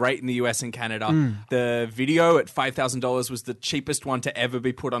 It did great in the US and Canada. The video at $5,000 was the cheapest one to ever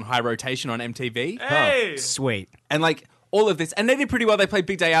be put on high rotation on MTV. Hey! Sweet. And like all of this, and they did pretty well. They played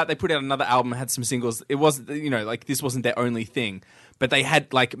Big Day Out. They put out another album, had some singles. It wasn't, like this wasn't their only thing, but they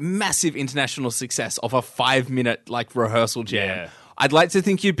had like massive international success off a 5-minute like rehearsal jam. Yeah. I'd like to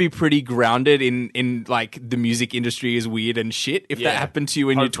think you'd be pretty grounded in like the music industry is weird and shit if that happened to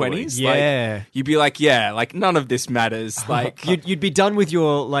you in Hopefully. your 20s. Yeah. Like, you'd be like, yeah, like none of this matters. Like, You'd be done with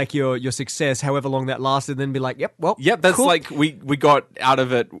your success, however long that lasted, then be like, yep, well, yep, that's cool. like we got out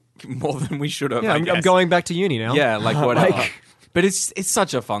of it more than we should have. Yeah, I I'm guess. going back to uni now. Yeah, like whatever. Like- But it's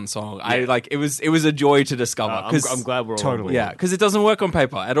such a fun song. I like it was a joy to discover. I'm glad we're all on board. Yeah, because it doesn't work on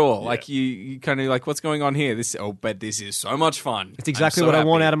paper at all. Like you kind of like, what's going on here? But this is so much fun. It's exactly what I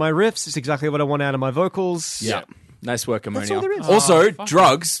want out of my riffs. It's exactly what I want out of my vocals. Yeah. Nice work, Ammonia. all there is. Also,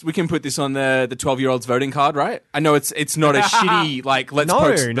 drugs. We can put this on the 12-year-olds voting card, right? I know it's not a shitty like let's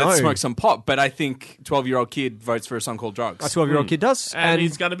smoke some pot, but I think 12-year-old kid votes for a song called Drugs. A 12-year-old kid does. And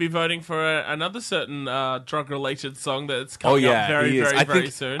he's going to be voting for another certain drug-related song that's coming yeah, up very, he is. very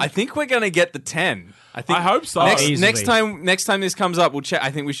soon. I think we're gonna get the 10. I hope so. Next time this comes up, we'll check.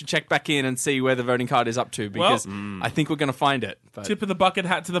 I think we should check back in and see where the voting card is up to because I think we're gonna find it. But Tip of the bucket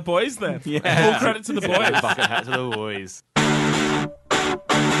hat to the boys then. Yeah. Full credit to the boys. Bucket hat to the boys.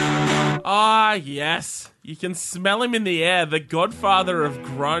 Ah, yes. You can smell him in the air. The godfather of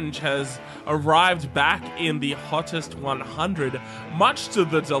grunge has arrived back in the hottest 100, much to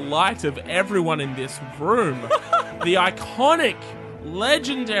the delight of everyone in this room. The iconic,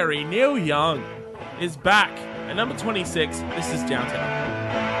 legendary Neil Young is back. At number 26, this is Downtown.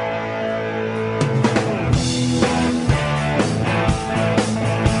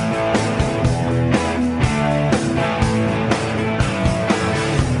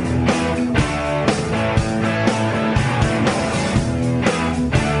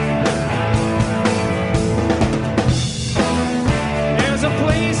 There's a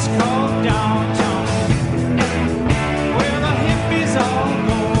place called downtown where the hippies all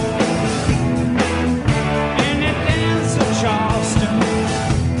go, and they dance in Charleston,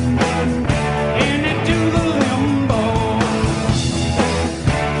 and they do the limbo.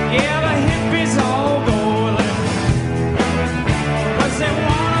 Yeah, the hippies all go there 'cause they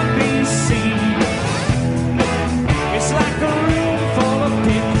wanna be seen. It's like a room full of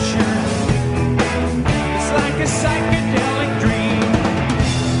pictures. It's like a psychedelic dream.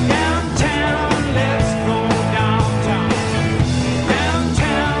 Downtown, let's go downtown.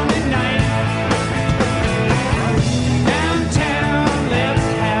 Downtown at night. Downtown, let's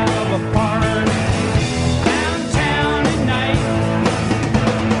have a party. Downtown at night.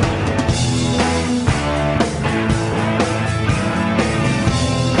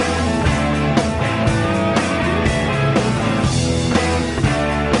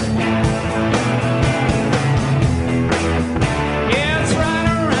 Yeah, it's right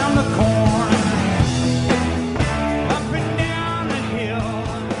around the corner. Up and down the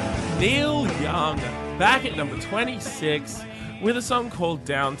hill. Neil Young, back at number 26 with a song called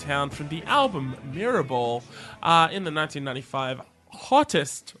Downtown from the album Mirrorball in the 1995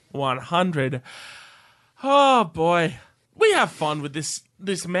 Hottest 100. Oh boy, we have fun with this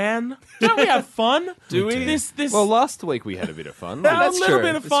man. Don't we have fun? Do we? This Well, last week we had a bit of fun. a little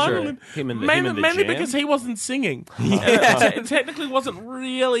bit of fun. true. Him and the mainly jam. because he wasn't singing. It technically wasn't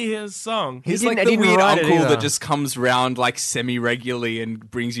really his song. He's didn't- like he the didn't weird write it uncle either. that just comes round like semi-regularly and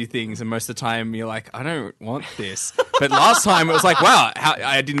brings you things, and most of the time you're like, I don't want this. But last time it was like, wow,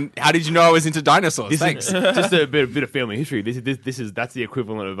 how did you know I was into dinosaurs? Thanks. Just a bit of family history. That's the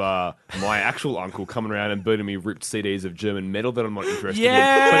equivalent of my actual uncle coming around and burning me ripped CDs of German metal that I'm not interested in. But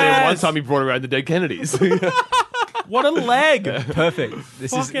then one Yes. time he brought around the Dead Kennedys. What a leg! Perfect.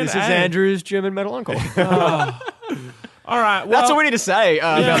 This is Fucking A. Andrew's German metal uncle. All right, well, That's all we need to say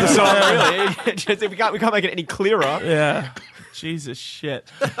about the song, really. Just, we can't make it any clearer. Yeah. Jesus shit.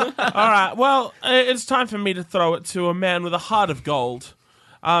 All right. Well, it's time for me to throw it to a man with a heart of gold,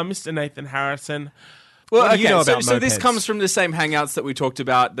 Mr. Nathan Harrison. Well, What do you know so, about so this mopeds? comes from the same hangouts that we talked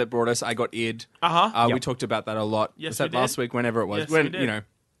about that brought us I Got Id. Uh-huh. We Yep. talked about that a lot. Yes, was that we last did. week? Whenever it was. Yes, when we did. you know,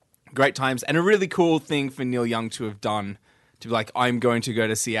 great times and a really cool thing for Neil Young to have done. To be like, I'm going to go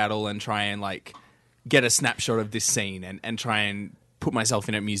to Seattle and try and like get a snapshot of this scene and try and put myself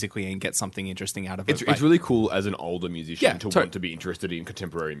in it musically and get something interesting out of it. It's really cool as an older musician Yeah, to totally. want to be interested in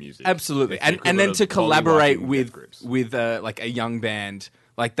contemporary music. Absolutely, It's the and then equivalent to of only collaborate liking with death grips. like a young band,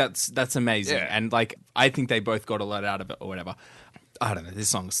 like that's amazing. Yeah. And like I think they both got a lot out of it or whatever. I don't know. This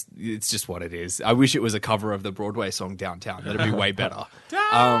song's it's just what it is. I wish it was a cover of the Broadway song Downtown. That'd be way better.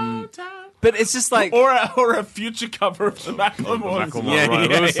 Downtown. But it's just like Or a future cover of the Macklemores. Macklemore Yeah,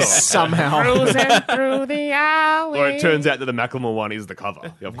 Ryan yeah, Lewis yeah. song. Somehow. Cruising through the alley. Or it turns out that the Macklemore one is the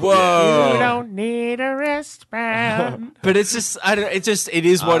cover. Of course, whoa. You don't need a wristband. But it's just I don't. It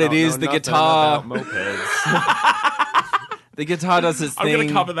is what it is. The guitar, the guitar does its I'm thing. going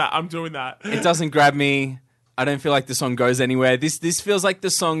to cover that. I'm doing that. It doesn't grab me. I don't feel like the song goes anywhere. This feels like the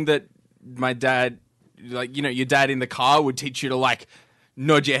song that my dad, like your dad in the car would teach you to like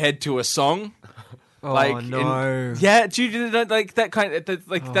nod your head to a song. Oh, Like no. yeah, do you like that kind of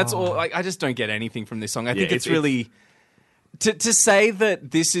like that's all. Like I just don't get anything from this song. I think it's really to say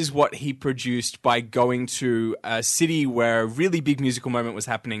that this is what he produced by going to a city where a really big musical moment was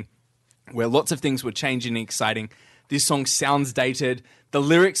happening, where lots of things were changing and exciting. This song sounds dated. The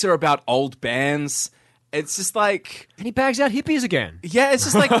lyrics are about old bands. It's just like, And he bags out hippies again. yeah, it's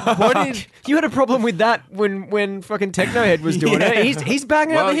just like, what did... You had a problem with that when fucking Technohead was doing Yeah. it. He's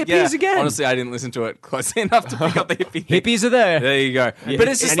bagging out the hippies again. Honestly, I didn't listen to it closely enough to pick up the hippie thing. Hippies are there. There you go. But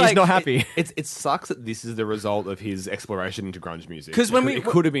it's just and like... he's not happy. It sucks that this is the result of his exploration into grunge music. 'Cause when it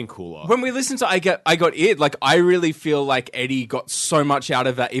could have been cooler. When we listen to I Got It, like, I really feel like Eddie got so much out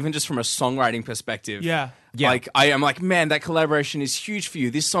of that, even just from a songwriting perspective. Yeah. Yeah. Like, I am like, man, that collaboration is huge for you.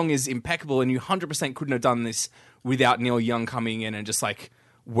 This song is impeccable, and you 100% couldn't have done this without Neil Young coming in and just, like,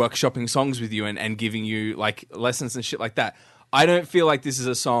 workshopping songs with you and giving you, like, lessons and shit like that. I don't feel like this is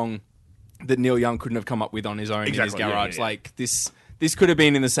a song that Neil Young couldn't have come up with on his own in his Exactly, yeah, garage. yeah. Like this could have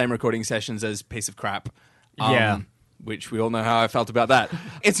been in the same recording sessions as Piece of Crap. Yeah. Which we all know how I felt about that.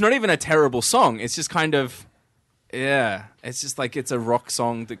 It's not even a terrible song. It's just kind of, yeah. It's just like it's a rock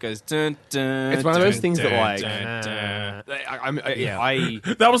song that goes dun dun. It's one of those dun, things dun, that like dun, dun. I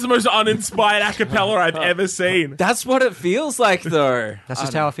That was the most uninspired a cappella I've ever seen. That's what it feels like, though. That's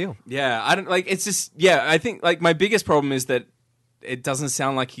just how I feel. Yeah, I don't like. It's just I think like my biggest problem is that it doesn't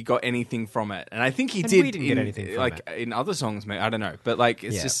sound like he got anything from it, and I think he And did. we didn't get anything from like in other songs, I don't know, but like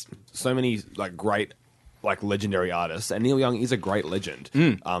it's Yeah. just so many like great like legendary artists, and Neil Young is a great legend.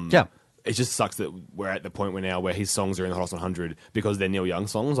 Yeah. It just sucks that we're at the point where his songs are in the Hottest 100 because they're Neil Young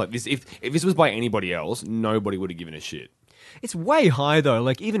songs. Like this, if this was by anybody else, nobody would have given a shit. It's way high though.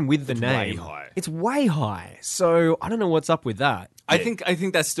 Like even with the name, way high. it's way high. So I don't know what's up with that. I think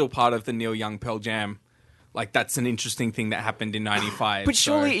that's still part of the Neil Young Pearl Jam. Like that's an interesting thing that happened in '95. But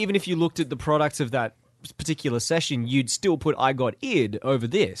surely, even if you looked at the products of that particular session, you'd still put "I Got Id" over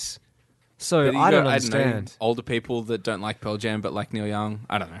this. So But you I don't got, understand. know, older people that don't like Pearl Jam but like Neil Young.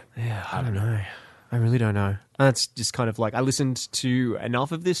 I don't know. Yeah, I don't know. I really don't know. That's just kind of like I listened to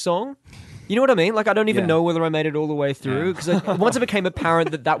enough of this song. You know what I mean? Like I don't even Yeah. know whether I made it all the way through because once it became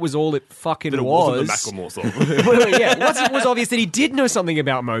apparent that was all it fucking That it was. wasn't the Macklemore song. Yeah, once it was obvious that he did know something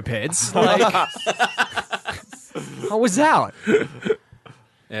about mopeds, like I was out.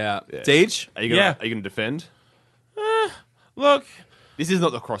 Yeah, Deej? Are you gonna Yeah. are you gonna defend? Look, This is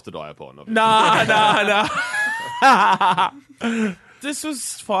not the cross to die upon. Obviously. nah. This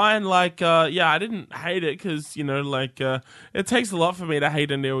was fine. Like, I didn't hate it because, it takes a lot for me to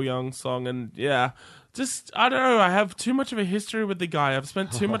hate a Neil Young song. And, just, I don't know. I have too much of a history with the guy. I've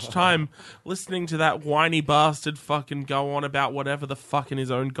spent too much time listening to that whiny bastard fucking go on about whatever the fuck in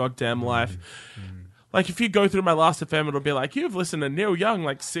his own goddamn life. Like, if you go through my Last FM, it'll be like, you've listened to Neil Young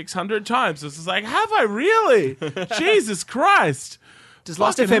like 600 times. It's just like, have I really? Jesus Christ. Does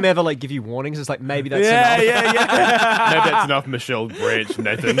Last FM ever like give you warnings? It's like maybe that's Yeah, enough. yeah. Maybe that's enough. Michelle Branch,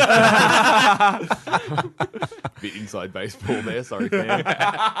 Nathan. Bit inside baseball there. Sorry, fam.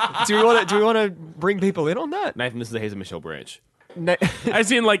 Do we want to bring people in on that? Nathan, this is a here's a Michelle Branch.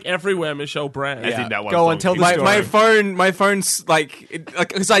 As in, like, everywhere, Michelle Brand. As in that one Go on, song. tell the story. My phone's like,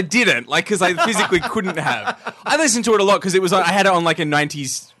 because I didn't, like, because I physically couldn't have. I listened to it a lot because I had it on like a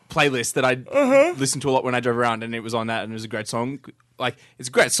 90s playlist that I listened to a lot when I drove around, and it was on that, and it was a great song. Like, it's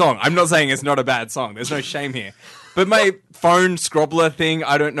a great song. I'm not saying it's not a bad song. There's no shame here. But my phone scrobbler thing,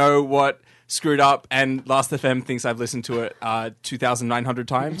 I don't know what screwed up, and Last FM thinks I've listened to it 2,900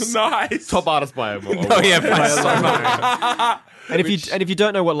 times. Nice. Top artist by a Oh yeah, by so much. And if you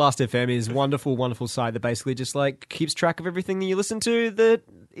don't know what Last FM is, wonderful site that basically just like keeps track of everything that you listen to that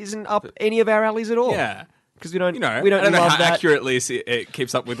isn't up any of our alleys at all. Yeah. Because we don't I we don't don't know love how that. accurately it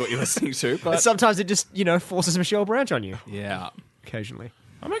keeps up with what you're listening to, but Sometimes it just forces Michelle Branch on you. yeah. Occasionally.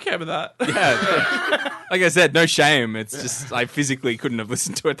 I'm okay with that. Yeah. Like I said, no shame. It's just I physically couldn't have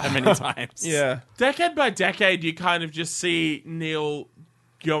listened to it that many times. Yeah. Decade by decade, you kind of just see Neil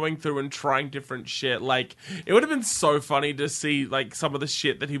going through and trying different shit. Like, it would have been so funny to see, like, some of the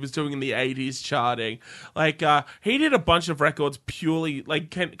shit that he was doing in the 80s charting. Like, he did a bunch of records purely,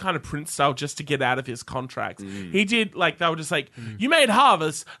 like, kind of Prince style just to get out of his contracts. He did, like, they were just like, you made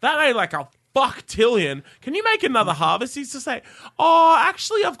Harvest, that made, like, a fuck-tillion. Can you make another Harvest? He's just like, oh,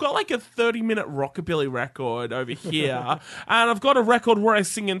 actually, I've got like a 30-minute rockabilly record over here, and I've got a record where I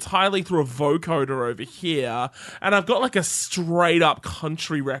sing entirely through a vocoder over here, and I've got like a straight-up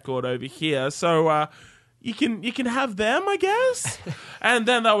country record over here. So, you can have them, I guess. And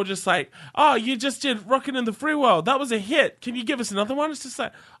then they were just like, oh, you just did Rockin' in the Free World. That was a hit. Can you give us another one? It's just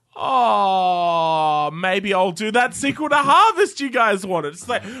like, oh, maybe I'll do that sequel to Harvest you guys wanted. It's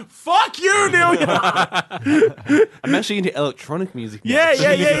like, fuck you, Neil Young. I'm actually into electronic music now.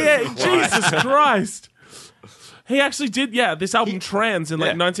 Yeah. Jesus Christ. He actually did, this album Trans in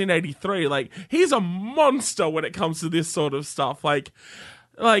like 1983. Like, he's a monster when it comes to this sort of stuff. Like,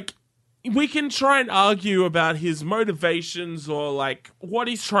 we can try and argue about his motivations or like what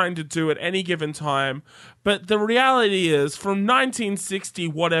he's trying to do at any given time, but the reality is from 1960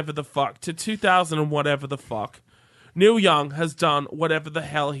 whatever the fuck to 2000 and whatever the fuck, Neil Young has done whatever the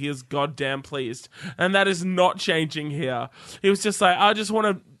hell he is goddamn pleased, and that is not changing here. He was just like, I just want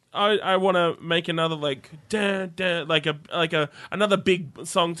to I want to make another another big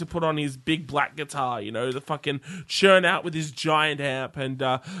song to put on his big black guitar, the fucking churn out with his giant amp, and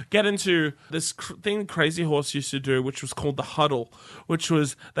get into this thing Crazy Horse used to do, which was called the huddle, which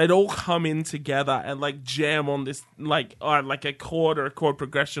was they'd all come in together and like jam on this like a chord or a chord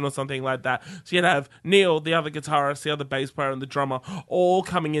progression or something like that. So you'd have Neil, the other guitarist, the other bass player, and the drummer all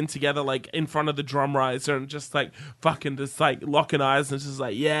coming in together like in front of the drum riser and just like fucking just like locking eyes and just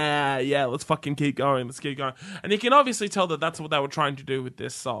like yeah, let's fucking keep going, let's keep going. And you can obviously tell that that's what they were trying to do with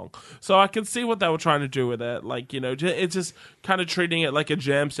this song. So I can see what they were trying to do with it. Like, it's just kind of treating it like a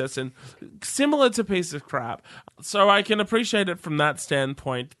jam session, similar to Piece of Crap. So I can appreciate it from that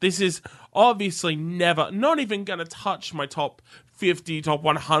standpoint. This is obviously not even going to touch my top 50, top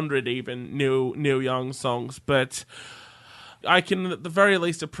 100 even Neil Young songs, but I can at the very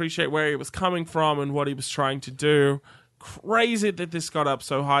least appreciate where he was coming from and what he was trying to do. Crazy that this got up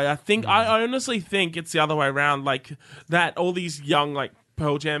so high. I honestly think it's the other way around, like that all these young like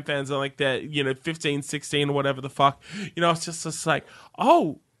Pearl Jam fans are like that, 15, 16 or whatever the fuck. It's just like,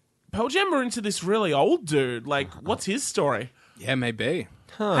 oh, Pearl Jam are into this really old dude. Like, what's his story? Yeah, maybe.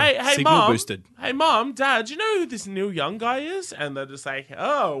 Hey, Signal mom. boosted. Hey, mom, dad, do you know who this Neil Young guy is? And they're just like,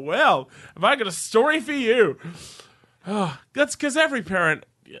 oh, well, have I got a story for you? Oh, that's because every parent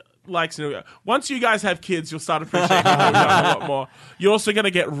likes Neil Young. Once you guys have kids, you'll start appreciating Neil Young a lot more. You're also going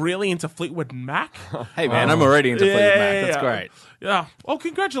to get really into Fleetwood Mac. Hey, man, I'm already into Fleetwood Mac. That's great. Yeah. Oh,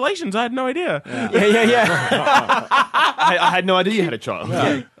 congratulations. I had no idea. Yeah. I had no idea you had a child.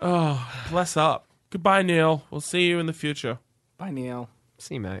 Yeah. Oh, bless up. Goodbye, Neil. We'll see you in the future. Bye, Neil.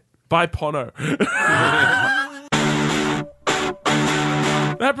 See you, mate. Bye, Pono.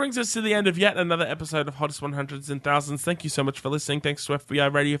 That brings us to the end of yet another episode of Hottest 100s and Thousands. Thank you so much for listening. Thanks to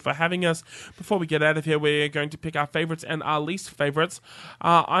FBI Radio for having us. Before we get out of here, we're going to pick our favorites and our least favorites.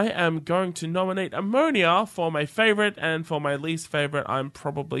 I am going to nominate Ammonia for my favorite, and for my least favorite, I'm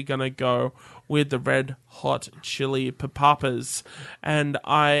probably going to go with the Red Hot Chili Peppers. And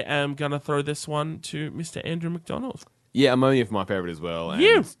I am going to throw this one to Mr. Andrew McDonald. Yeah, Ammonia for my favourite as well, and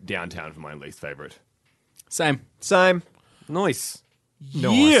You. Downtown for my least favourite. Same. Nice.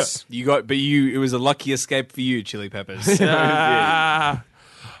 Nice. It was a lucky escape for you, Chili Peppers. All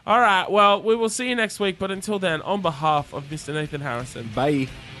right, well, we will see you next week, but until then, on behalf of Mr. Nathan Harrison, Bye.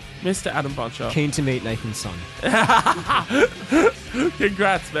 Mr. Adam Boncher, Keen to meet Nathan's son.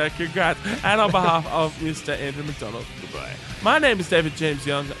 congrats, man, congrats, and on behalf of Mr. Andrew McDonald, goodbye. My name is David James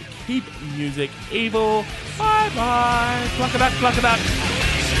Young. Keep music evil. Bye-bye. Pluck it up, pluck it up.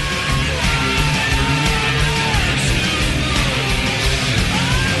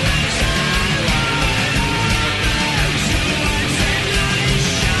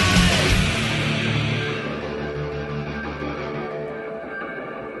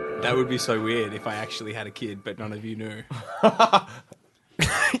 That would be so weird if I actually had a kid, but none of you knew.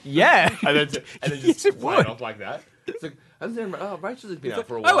 Yeah. And then Yes, just it play would. it off like that. It's like, Rachel's been out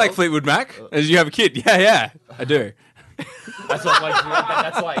for a while. I like Fleetwood Mac. As you have a kid. Yeah, I do. That's not like,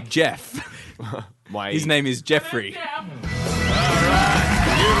 that's like Jeff. my... His name is Jeffrey.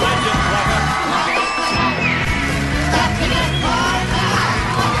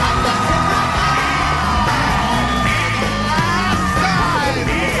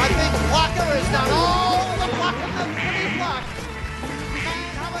 I think Walker has done all the blocking that's pretty blocked. Man,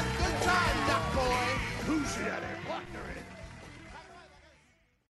 have a good time, duck boy. Who's the other Walker?